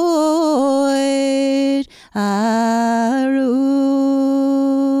it a room.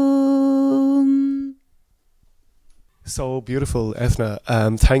 So beautiful, Ethna.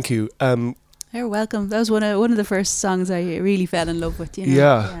 Thank you. You're welcome. That was one of the first songs I really fell in love with. You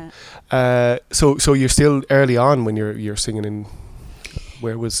know? Yeah. So you're still early on when you're singing in.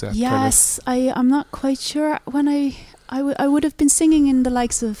 Where was that? Yes, I'm not quite sure when I would have been singing in the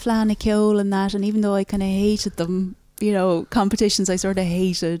likes of Flanna Keol and that, and even though I kind of hated them, you know, competitions I sort of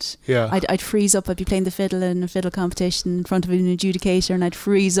hated. Yeah. I'd freeze up. I'd be playing the fiddle in a fiddle competition in front of an adjudicator, and I'd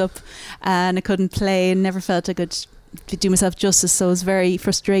freeze up, and I couldn't play, and never felt I could do myself justice. So it was very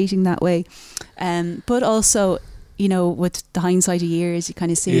frustrating that way. But also, you know, with the hindsight of years, you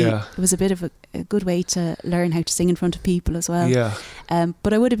kind of see it was a bit of a good way to learn how to sing in front of people as well. Yeah.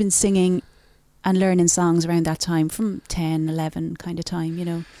 But I would have been singing and learning songs around that time, from 10, 11 kind of time, you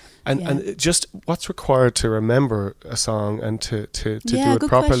know. And just what's required to remember a song and to do it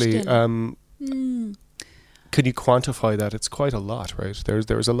properly? Can you quantify that? It's quite a lot, right?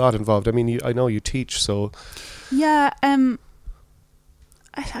 There's a lot involved. I mean, I know you teach, so yeah. I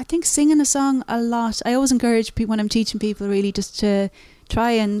think singing a song a lot. I always encourage people when I'm teaching people really just to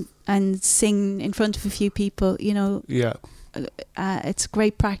try and sing in front of a few people. You know. Yeah. It's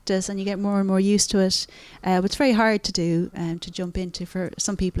great practice, and you get more and more used to it. But it's very hard to do, to jump into for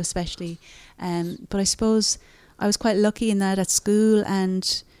some people especially. But I suppose I was quite lucky in that at school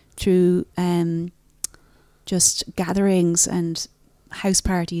and through just gatherings and house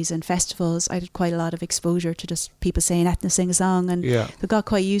parties and festivals, I did quite a lot of exposure to just people saying, "Ethna, sing a song," and they got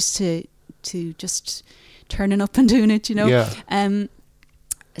quite used to just turning up and doing it, you know. Yeah.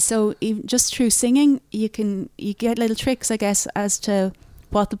 So even just through singing, you get little tricks, I guess, as to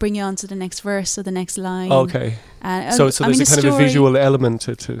what will bring you on to the next verse or the next line. Okay. So there's a kind of a visual element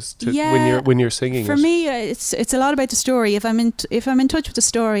to when you're singing. For me, it's a lot about the story. If I'm in touch with the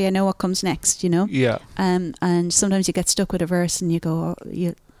story, I know what comes next. You know. Yeah. And sometimes you get stuck with a verse and you go,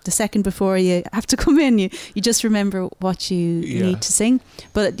 the second before you have to come in, you just remember what you need to sing.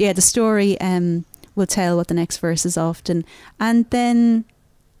 But yeah, the story will tell what the next verse is often, and then.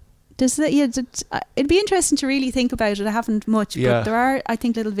 It'd be interesting to really think about it. I haven't much, but there are, I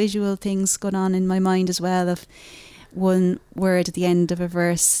think, little visual things going on in my mind as well. Of one word at the end of a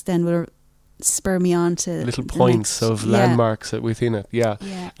verse, then will spur me on to little points of landmarks within it. Yeah.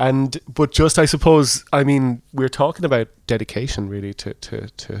 But just, I suppose, I mean, we're talking about dedication really to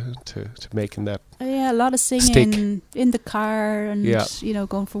making that. A lot of singing in the car and you know,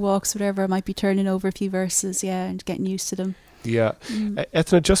 going for walks, whatever. I might be turning over a few verses, and getting used to them. Yeah.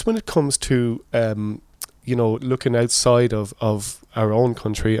 Ethna, just when it comes to you know, looking outside of our own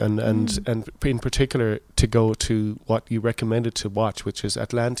country and in particular to go to what you recommended to watch, which is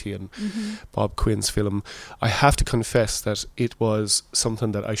Atlantean, Bob Quinn's film, I have to confess that it was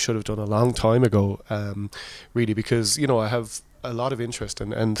something that I should have done a long time ago, really, because, you know, I have a lot of interest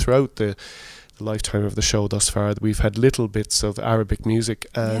and throughout the the lifetime of the show thus far, we've had little bits of Arabic music,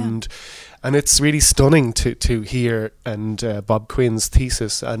 and it's really stunning to hear, and Bob Quinn's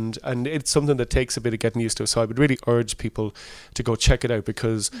thesis, and it's something that takes a bit of getting used to. So I would really urge people to go check it out,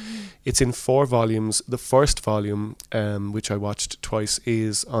 because it's in 4 volumes. The first volume, which I watched twice,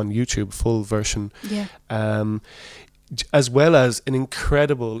 is on YouTube, full version. As well as an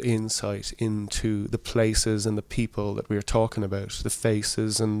incredible insight into the places and the people that we are talking about, the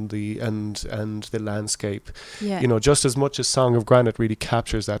faces and the landscape. You know, just as much as Song of Granite really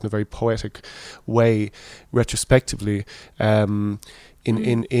captures that in a very poetic way, retrospectively. In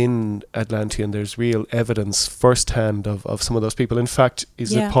Atlantean, there's real evidence firsthand of some of those people. In fact,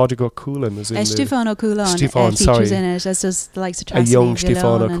 is it Pádraig Ó Cualann? Stefán Ó Cualann features in it, as does the likes of Tracey a young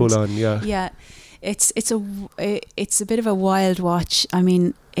Stefán Ó Cualann, It's a bit of a wild watch. I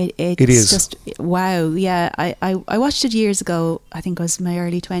mean, it's it is just wow. Yeah, I watched it years ago. I think I was in my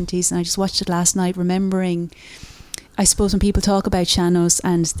early 20s, and I just watched it last night, remembering. I suppose when people talk about sean-nós,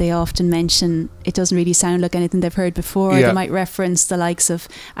 and they often mention it doesn't really sound like anything they've heard before. They might reference the likes of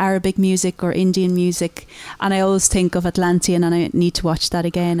Arabic music or Indian music, and I always think of Atlantean, and I need to watch that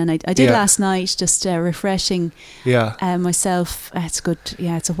again. And I did last night, just refreshing myself. It's good.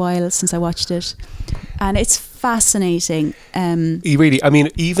 Yeah, it's a while since I watched it, and it's fascinating. Really, I mean,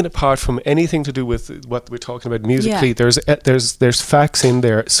 even apart from anything to do with what we're talking about musically, there's facts in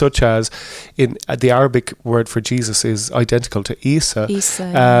there, such as in the Arabic word for Jesus is identical to Isa.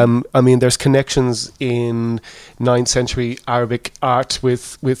 I mean, there's connections in 9th century Arabic art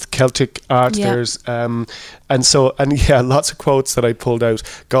with Celtic art. There's lots of quotes that I pulled out.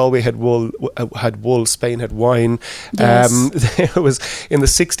 Galway had wool, Spain had wine. There was in the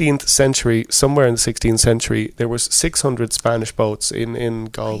 16th century, somewhere in the 16th century, there was 600 Spanish boats in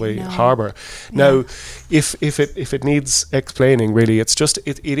Galway harbour. Now, if it needs explaining, really, it's just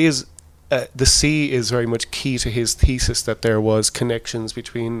it is. The sea is very much key to his thesis that there was connections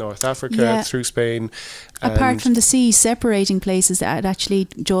between North Africa through Spain. Apart from the sea separating places, that had actually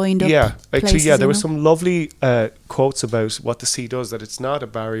joined up. There were some lovely quotes about what the sea does. That it's not a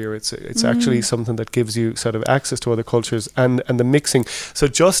barrier; it's actually something that gives you sort of access to other cultures and the mixing. So,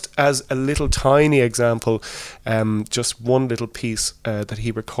 just as a little tiny example, just one little piece that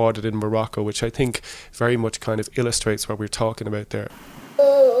he recorded in Morocco, which I think very much kind of illustrates what we're talking about there.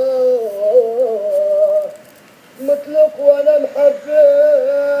 مثلك وانا محبس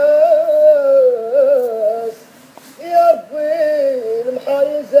يا ربي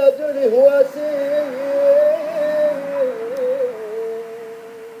المحايل زادوا لي هواسي.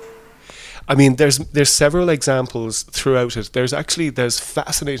 I mean, there's several examples throughout it. There's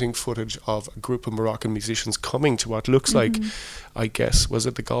fascinating footage of a group of Moroccan musicians coming to what looks like, I guess, was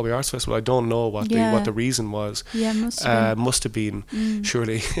it the Galway Arts Festival? I don't know what the reason was. Yeah, must have been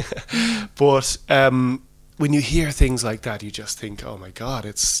surely. But when you hear things like that, you just think, oh my God,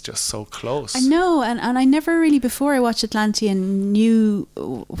 it's just so close. I know, and I never really, before I watched Atlantean, knew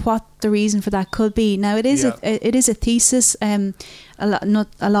what the reason for that could be. Now, it is a thesis. A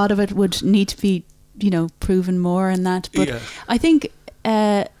lot of it would need to be, proven more and that. But I think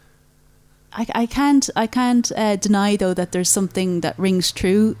I can't deny, though, that there's something that rings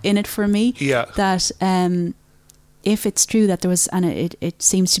true in it for me. That if it's true that there was, and it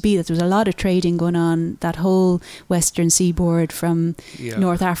seems to be, that there was a lot of trading going on, that whole western seaboard from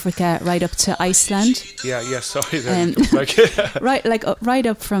North Africa right up to Iceland. Right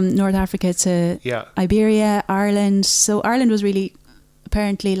up from North Africa to Iberia, Ireland. So Ireland was really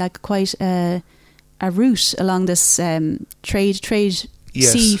apparently like quite a route along this trade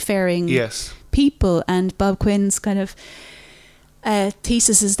seafaring people. And Bob Quinn's kind of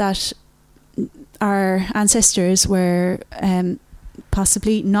thesis is that our ancestors were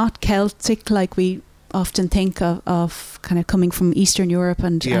possibly not Celtic, like we often think of kind of coming from Eastern Europe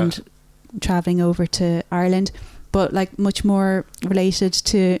and travelling over to Ireland, but like much more related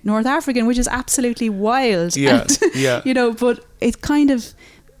to North African, which is absolutely wild. But it kind of,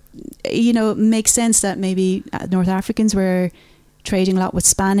 makes sense that maybe North Africans were trading a lot with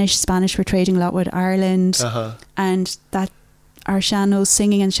Spanish were trading a lot with Ireland, and that our sean-nós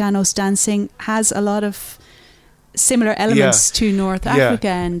singing and sean-nós dancing has a lot of similar elements to North Africa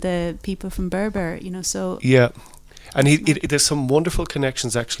and the people from Berber, so and there's some wonderful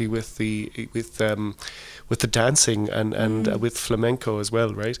connections actually with the dancing and with flamenco as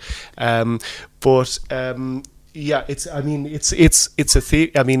well, right? Within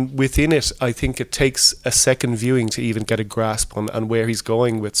it, I think it takes a second viewing to even get a grasp on where he's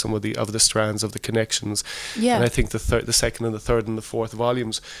going with some of the strands of the connections. And I think the second and the third and the fourth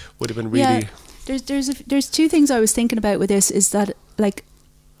volumes would have been really. There's two things I was thinking about with this, is that like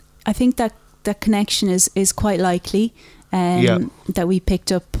I think that that connection is quite likely. That we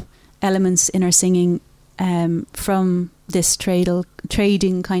picked up elements in our singing from this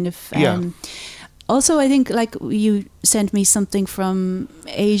trading kind of. Also, I think like you sent me something from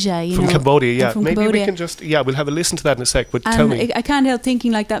Asia, from Cambodia. Yeah, from maybe Cambodia. we can just we'll have a listen to that in a sec. But and tell me, I can't help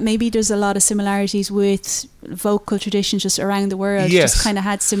thinking like that. Maybe there's a lot of similarities with vocal traditions just around the world. Yes. Just kind of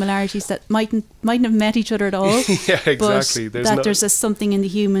had similarities that mightn't have met each other at all. Yeah, exactly. But there's something in the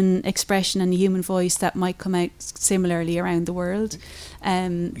human expression and the human voice that might come out similarly around the world.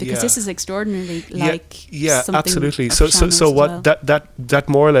 Because this is extraordinarily like something absolutely. of So Shanno's what that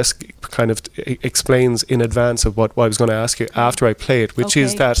more or less kind of explains in advance of what I was going to ask you after I play it, which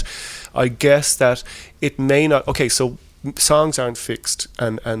is that I guess that it may not. Okay, so songs aren't fixed,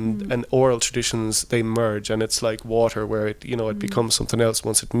 and oral traditions, they merge, and it's like water where it it becomes something else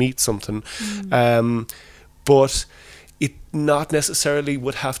once it meets something. But it not necessarily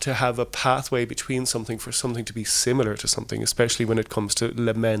would have to have a pathway between something for something to be similar to something, especially when it comes to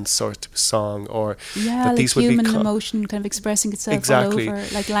laments or to song, or that like these would human be emotion kind of expressing itself all over,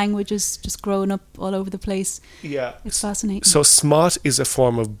 like languages just growing up all over the place. Yeah, it's fascinating. So Smot is a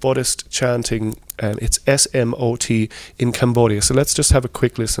form of Buddhist chanting, and it's SMOT in Cambodia. So let's just have a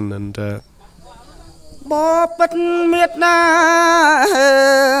quick listen and. បបិទ្ធមេត្តាហើ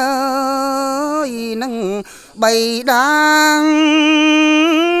យនឹងបៃតា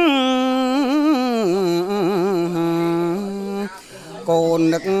កូន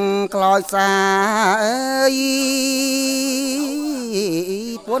នឹកខ្លោចសាអើយ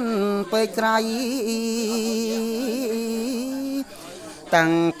ពុនពេកក្រៃតាំ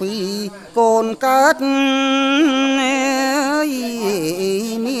ងពីកូនកើត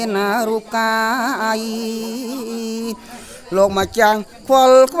មានរូបកាយលោកម្ចាស់ខ្វ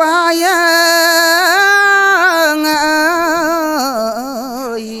ល់ខ្វាយ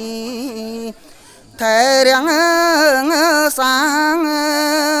ថែរាំងសាង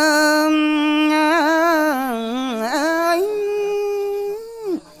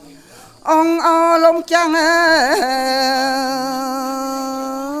អង្គអលំចាំង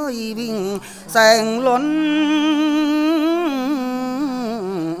วิ่งแสงล้น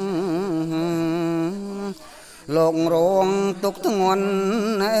โลกโรงตุกทงวน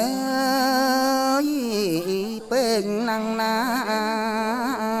เป็นนางนา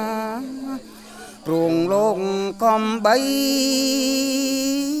ปรุงโลกกอมใบ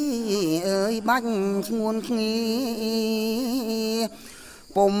บัญชงวนงี้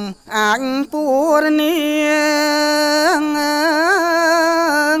Pum anh pur niang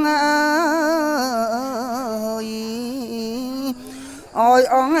ôi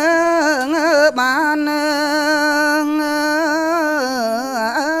ông ban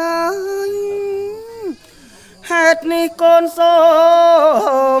hết ni con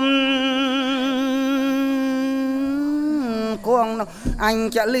xôm cuồng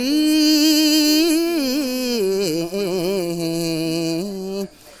anh chả lý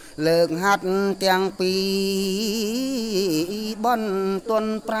លើកហាត់ទាំងពីរបនទុន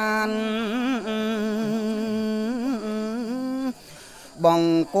ប្រានបង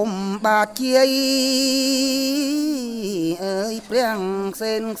គុំបាជាយអើយព្រាំង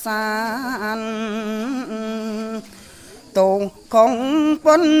សេនសានតងខំ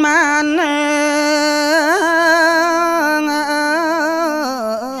ប៉ុនម៉ាន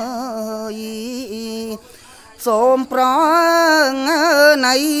សូមប្រង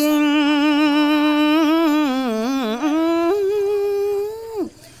ណៃ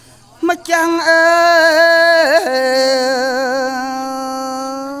ម្ចាំងអើ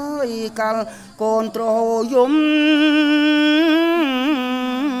យកាលកូនត្រយំ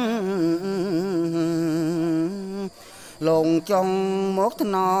លងចង់មកថ្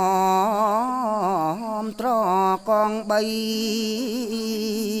នមត្រកង3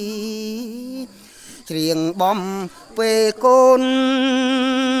ច្រៀងបំពេលកូន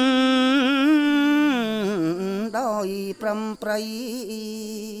ដោយប្រំប្រៃ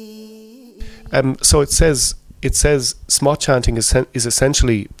So it says Smot chanting is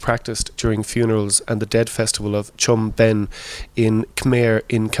essentially practiced during funerals and the dead festival of Chum Ben in Khmer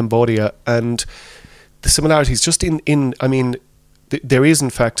in Cambodia, and the similarities just in I mean there is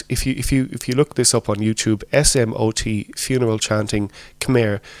in fact if you look this up on YouTube, SMOT funeral chanting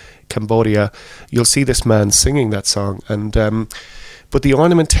Khmer Cambodia, you'll see this man singing that song, and but the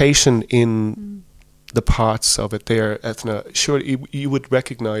ornamentation in the parts of it there, Ethna, sure you would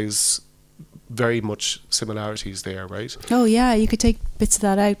recognize very much similarities there, right? Oh yeah, you could take bits of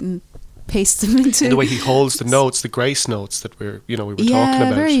that out and paste them into the way he holds the notes, the grace notes that we were talking about.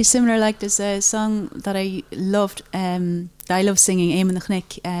 Yeah, very similar. Like there's a song that I loved, that I love singing, Éamon na Cnoic,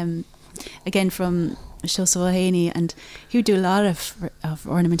 again from Shosua Haney, and he would do a lot of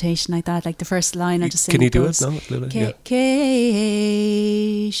ornamentation like that. Like the first line, I just sing. Can you do goes, it? No, Lila? Yeah.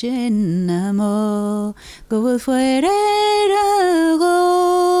 Shinamo go fuera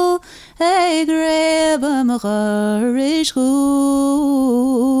go I grab a marish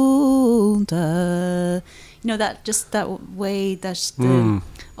you know, that just that way that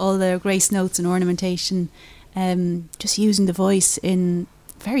all the grace notes and ornamentation, just using the voice in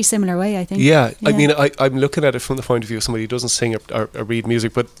very similar way, I think. Yeah. I mean, I'm looking at it from the point of view of somebody who doesn't sing or read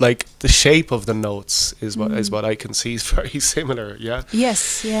music, but like the shape of the notes is what I can see is very similar. Yeah.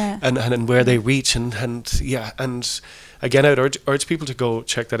 Yes. Yeah. And where they reach and again, I'd urge people to go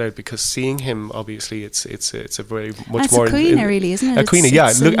check that out, because seeing him, obviously, it's a very much it's more. It's a queena, really, isn't it? A queena,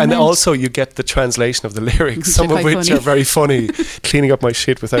 yeah. Look, and also you get the translation of the lyrics, some of which are very funny. Cleaning up my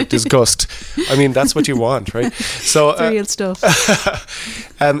shit without disgust. I mean, that's what you want, right? So it's real stuff.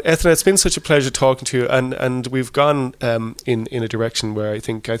 Ethna, it's been such a pleasure talking to you, and we've gone in a direction where I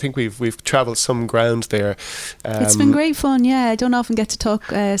think we've travelled some ground there. It's been great fun. Yeah, I don't often get to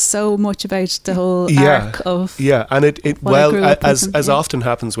talk so much about the whole arc of and it as often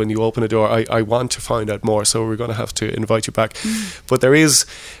happens when you open a door, I want to find out more, so we're going to have to invite you back. But there is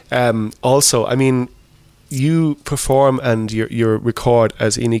also, I mean, you perform and you record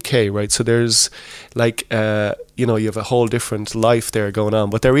as Inny Kay, right? So there's like you have a whole different life there going on,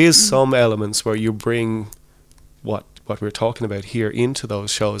 but there is some elements where you bring what we're talking about here into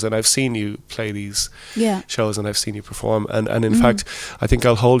those shows, and I've seen you play these shows, and I've seen you perform, and in fact I think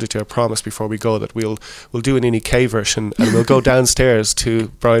I'll hold you to a promise before we go that we'll do an Inny Kay version, and we'll go downstairs to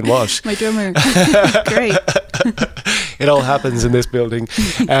Brian Walsh, my drummer. Great. It all happens in this building.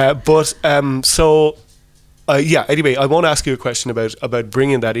 Anyway, I won't ask you a question about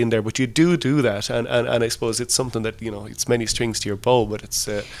bringing that in there, but you do that, and I suppose it's something that, it's many strings to your bow, but it's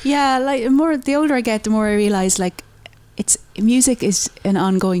like the older I get, the more I realise, like, music is an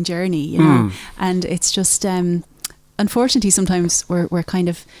ongoing journey, and it's just unfortunately sometimes we're kind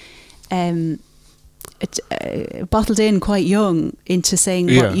of bottled in quite young into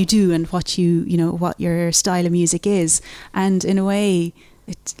saying what you do and what what your style of music is, and in a way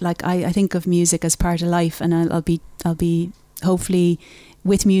it's like I think of music as part of life, and I'll be hopefully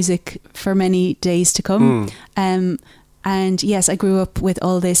with music for many days to come. And yes, I grew up with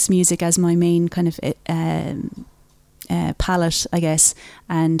all this music as my main kind of palette, I guess,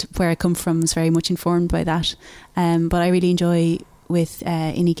 and where I come from is very much informed by that. But I really enjoy with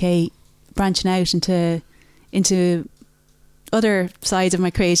Inny Kay branching out into other sides of my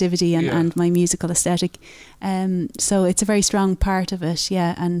creativity and my musical aesthetic. So it's a very strong part of it,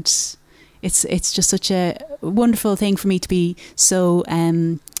 and it's just such a wonderful thing for me to be so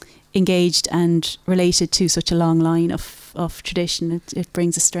engaged and related to such a long line of tradition. It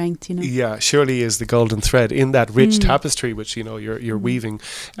brings a strength, Yeah, surely is the golden thread in that rich tapestry which you're weaving.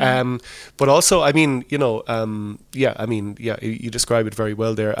 But also, I mean, you describe it very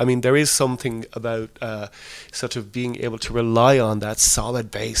well there. I mean, there is something about sort of being able to rely on that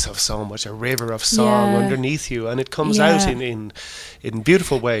solid base of so much, a river of song underneath you, and it comes out in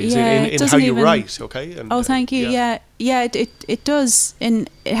beautiful ways in how you write. Okay. And, thank you. It does. In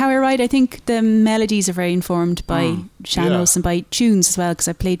how I write, I think the melodies are very informed by Sean-Nós and by tunes as well, because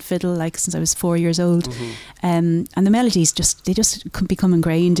I played fiddle since I was 4 years old, and the melodies just become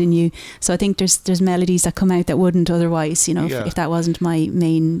ingrained in you. So I think there's melodies that come out that wouldn't otherwise, if that wasn't my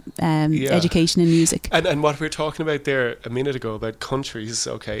main education in music. And what we were talking about there a minute ago about countries,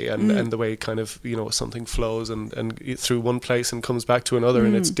 okay, and the way kind of something flows and through one place and comes back to another,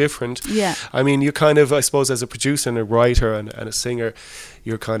 and it's different. Yeah. I mean, you kind of, I suppose, as a producer and a writer and a singer,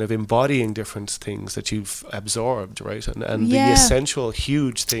 you're kind of embodying different things that you've absorbed, right? And the essential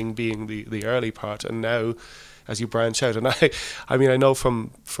huge thing being the early part, and now as you branch out, and I mean I know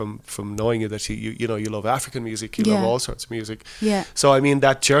from knowing you that you love African music, you love all sorts of music. Yeah. So I mean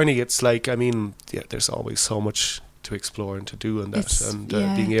that journey, it's like, I mean, there's always so much to explore and to do in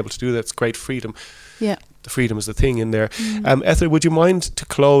that, being able to do that's great freedom. Yeah. The freedom is the thing in there. Ethel, would you mind to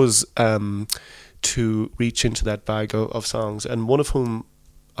close to reach into that bag of songs, and one of whom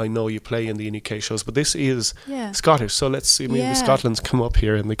I know you play in the Inny Kay shows, but this is Scottish, so let's see, maybe Scotland's come up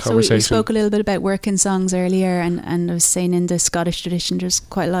here in the conversation. So we spoke a little bit about working songs earlier, and I was saying in the Scottish tradition there's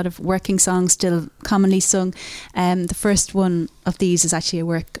quite a lot of working songs still commonly sung. The first one of these is actually a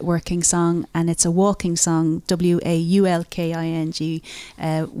working song, and it's a walking song, Waulking,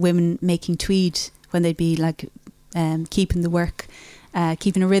 women making tweed when they'd be keeping the work,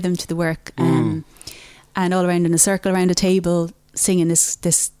 keeping a rhythm to the work, and all around in a circle around a table, singing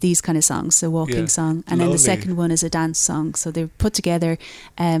these kind of songs, a walking song, and then the second one is a dance song. So they're put together.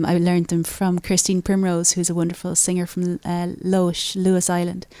 I learned them from Christine Primrose, who's a wonderful singer from Lewis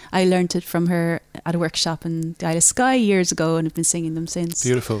Island. I learned it from her at a workshop in the Isle of Skye years ago, and have been singing them since.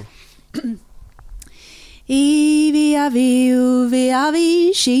 Beautiful. Evie avi uvi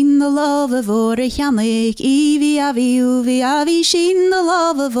avi shin the love of Oricanic. Evie avi uvi avi shin the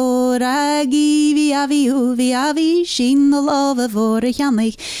love of Orag. Evie avi uvi avi shin the love of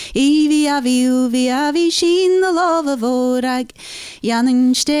Oricanic. Evie avi uvi avi shin the love of Orag.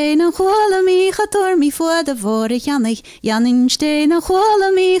 Janin stenen chwala mi chator mi for the Oricanic. Janin stenen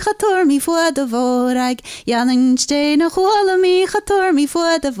chwala mi chator mi for the Orag. Janin stenen chwala mi chator mi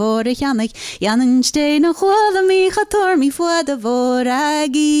for the Oricanic. Janin stenen chwala mi chator mi for the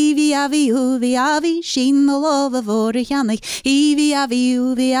Vorag. Evie avi uvi avi shin the love of Oricanic. Evie avi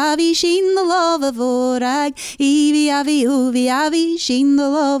uvi avi shin the love of Vorag. Evie avi uvi avi shin the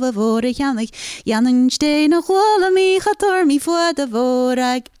love of Oricanic. Janin stenen chwala mi chator mi for the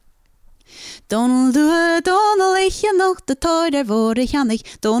Vorag. Donald leich je nog de toy der Vorag.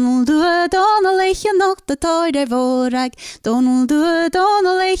 Donald leich je nog de toy der Vorag. Donald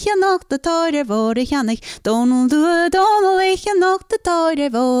leich je nog de toy der Vorag. Donald leich je nog de toy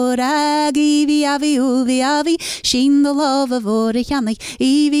der Vorag. Evie avi uvi avi shin the love of Vorag.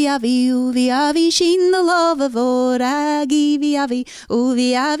 Evie avi uvi avi shin the love of Vorag. Evie avi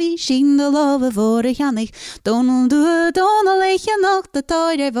uvi avi shin the love of Vorag. Donald leich je nog de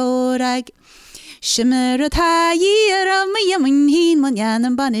toy der Vorag. Shimmer a thayer a me yamin heen man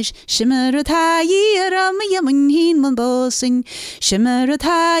yanan banish. Shimmer a thayer a me yamin heen man bossing. Shimmer a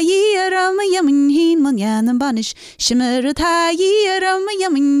thayer a me yamin heen man yanan banish. Shimmer a thayer a me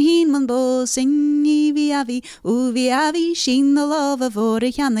yamin heen man bossing. Evie avi uvi avi shin the love of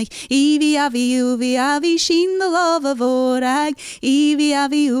Oricanic. Evie avi uvi avi shin the love of Orag. Evie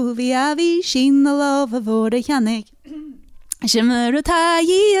avi uvi avi shin the love of Oricanic. Shimmer a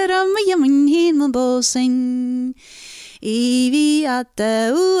thayer a me yamin heen man bossing. Evie at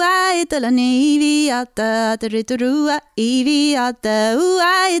the Uaitala Navy at the Riturua. Evie at the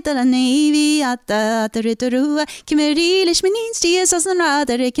Uaitala Navy at the Riturua. Kimmerilish menins dies as an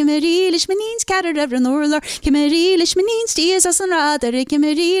rather. Kimmerilish menins catter ever norler. Kimmerilish menins dies as an rather.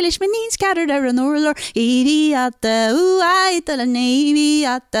 Kimmerilish menins catter ever norler. Evie at the Uaitala Navy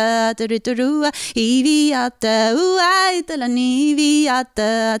at the Riturua. Evie at the Uaitala Navy at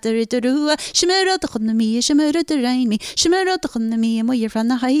the Riturua. Shimmer at the Khunami, shimmer at the rain me. Shimmer at the Khunami, and you're from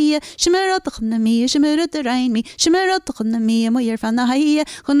the high. Shimmer at the Khunami, shimmer at the rain me. Shimmer at the Khunami, and you're from the high.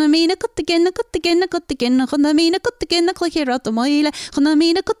 Khunamina cut again, cut again, cut again. Khunamina cut again, click here at the mile.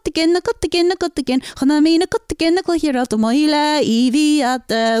 Khunamina cut again, cut again, cut again. Khunamina cut again, click here at the mile. Evie at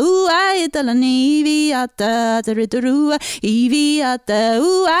the Uaitala Navy at the Riturua. Evie at the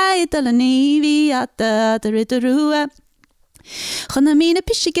Uaitala Navy at the Riturua. Khunamina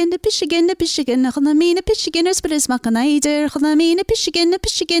pishigen, pishigen, pishigen. Khunamina pishigen, espres makanaider. Khunamina pishigen,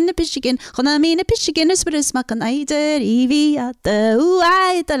 pishigen, pishigen. Khunamina pishigen, espres makanaider. Evie at the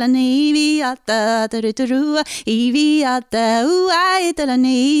Uaitala Navy at the Riturua. Evie at the Uaitala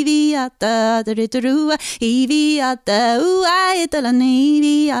Navy at the Riturua. Evie at the Uaitala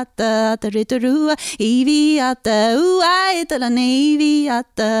Navy at the Riturua. Evie at the Uaitala Navy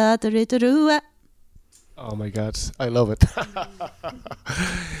at the Riturua. Oh my God, I love it.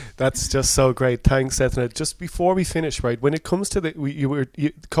 That's just so great. Thanks, Ethna. Just before we finish, right, when it comes to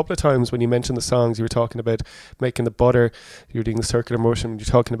a couple of times when you mentioned the songs, you were talking about making the butter, you were doing the circular motion, you're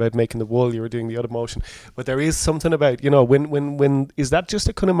talking about making the wool, you were doing the other motion. But there is something about, when is that just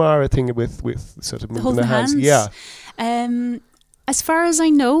a Connemara thing with sort of moving the hands? Yeah. As far as I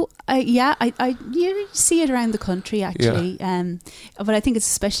know, you see it around the country actually. Yeah. But I think it's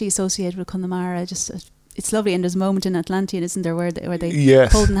especially associated with Connemara. It's lovely, and there's a moment in Atlantean, isn't there, where they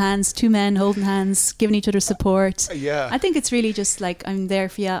holding hands, two men holding hands, giving each other support. Yeah, I think it's really just like, I'm there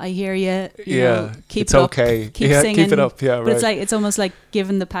for you, I hear you. Keep it's it okay. Up, keep singing. Keep it up. Yeah, but it's almost like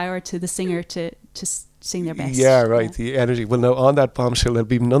giving the power to the singer to sing their best. Yeah, right. The energy. Well, now on that bombshell, there'll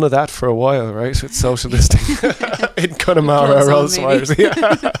be none of that for a while, right? It's socialistic in Connemara or Rosewater.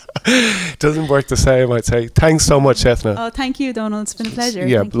 Yeah, doesn't work the same, I'd say. Thanks so much, Ethna. Oh, thank you, Donald. It's been a pleasure.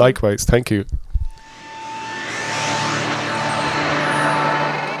 Yeah, likewise. Thank you.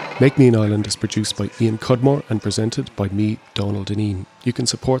 Make Me an Island is produced by Ian Cudmore and presented by me, Donald Deneen. You can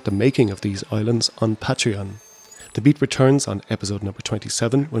support the making of these islands on Patreon. The Beat returns on episode number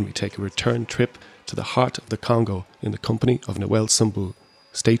 27 when we take a return trip to the heart of the Congo in the company of Noel Sambou.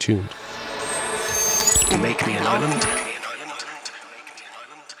 Stay tuned. Make Me an Island